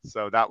well.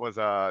 So that was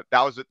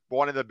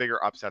one of the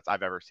bigger upsets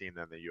I've ever seen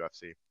in the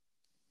UFC.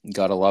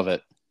 Gotta love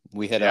it.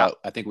 We hit I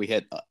think we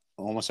hit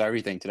almost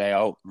everything today.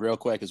 Oh, real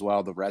quick as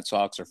well, the Red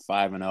Sox are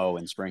 5-0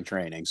 in spring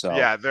training. So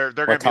yeah, they're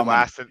going to be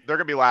last. They're going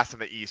to be last in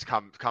the East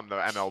come the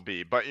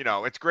MLB. But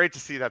it's great to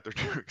see that they're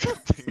doing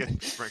something in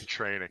spring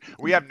training.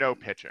 We have no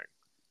pitching.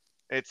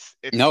 It's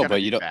no,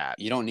 but you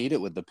don't need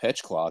it with the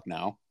pitch clock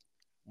now.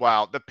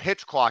 Wow, the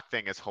pitch clock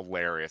thing is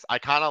hilarious. I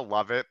kind of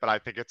love it, but I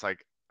think it's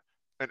like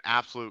an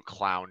absolute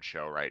clown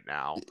show right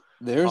now.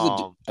 There's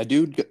a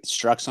dude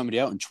struck somebody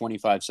out in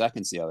 25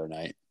 seconds the other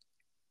night.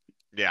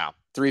 Yeah.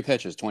 3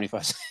 pitches,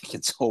 25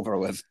 seconds, over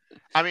with.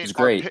 I It mean, was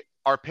great.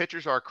 our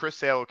pitchers are Chris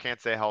Sale, who can't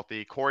stay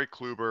healthy, Corey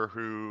Kluber,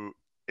 who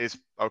is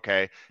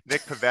okay,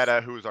 Nick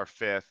Pivetta, who is our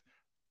fifth,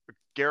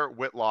 Garrett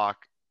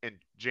Whitlock, and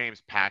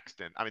James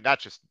Paxton. I mean,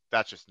 that's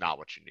just not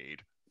what you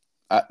need.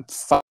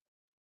 Fuck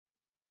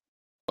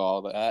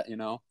all that,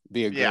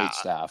 be a Yeah, great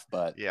staff,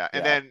 but yeah.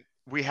 And yeah. then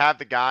we have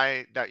the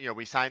guy that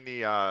we signed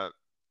the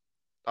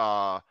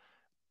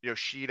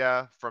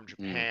Yoshida from Mm,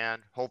 Japan.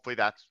 Hopefully,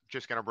 that's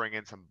just going to bring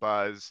in some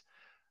buzz.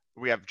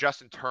 We have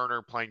Justin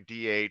Turner playing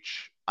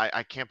DH.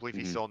 I can't believe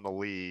he's mm. still in the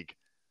league.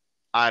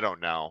 I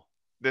don't know.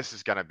 This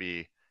is going to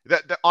be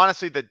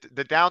honestly the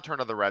downturn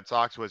of the Red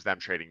Sox was them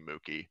trading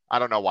Mookie. I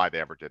don't know why they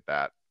ever did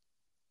that.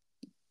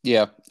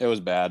 Yeah, it was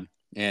bad,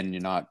 and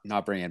you're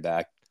not bringing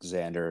back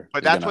Xander.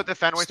 But Is that's gonna what the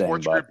Fenway sting,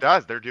 Sports but Group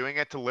does. They're doing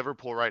it to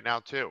Liverpool right now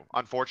too.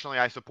 Unfortunately,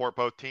 I support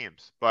both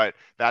teams, but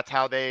that's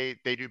how they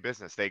do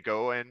business. They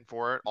go in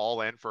for it,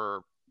 all in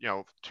for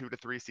 2 to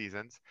 3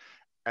 seasons,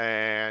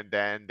 and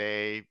then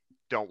they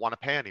don't want to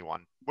pay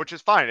anyone, which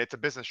is fine. It's a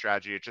business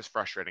strategy. It's just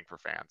frustrating for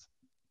fans.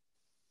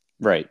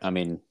 right. I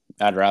mean,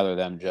 I'd rather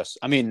them just.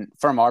 I mean,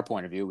 from our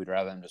point of view, we'd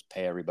rather them just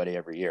pay everybody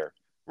every year.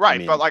 I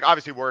Right, but mean, like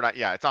obviously we're not.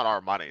 Yeah, it's not our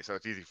money, so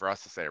it's easy for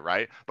us to say,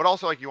 right? But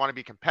also like you want to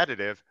be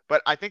competitive.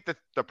 But I think that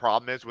the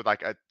problem is with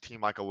like a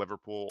team like a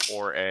Liverpool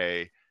or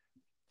a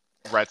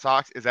Red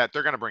Sox is that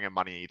they're going to bring in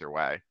money either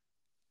way.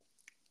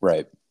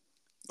 right.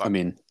 I But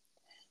mean,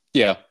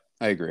 yeah,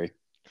 I agree.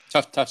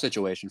 Tough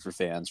situation for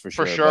fans for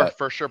sure, but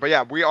for sure. But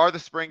yeah, we are the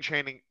spring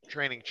training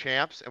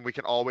champs, and we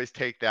can always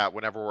take that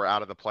whenever we're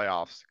out of the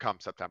playoffs come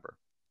September.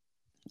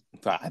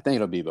 I think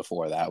it'll be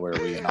before that where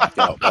we get knocked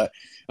out. But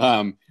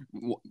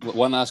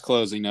one last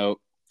closing note: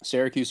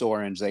 Syracuse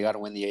Orange, they got to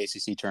win the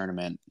ACC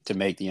tournament to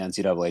make the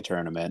NCAA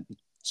tournament.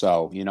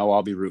 So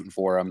I'll be rooting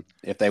for them.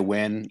 If they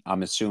win,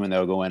 I'm assuming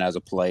they'll go in as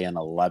a play-in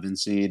 11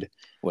 seed,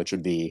 which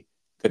could be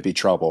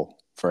trouble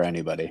for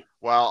anybody.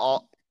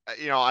 Well,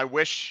 I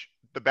wish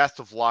the best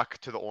of luck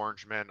to the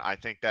Orangemen. I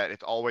think that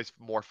it's always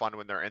more fun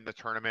when they're in the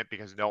tournament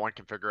because no one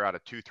can figure out a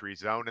 2-3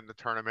 zone in the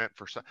tournament.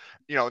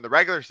 In the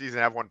regular season,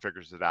 everyone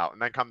figures it out, and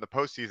then come the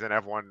postseason,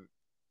 everyone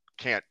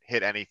can't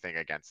hit anything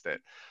against it.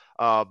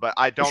 But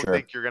I For don't sure.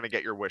 think you're going to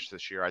get your wish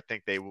this year. I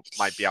think they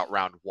might be out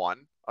round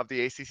 1 of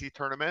the ACC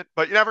tournament,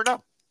 but you never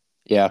know.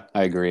 Yeah,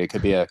 I agree. It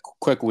could be a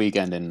quick week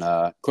in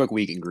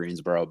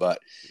Greensboro, but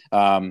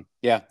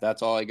yeah,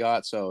 that's all I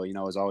got. So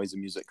as always, the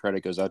music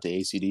credit goes out to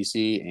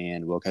ACDC,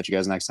 and we'll catch you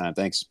guys next time.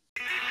 Thanks.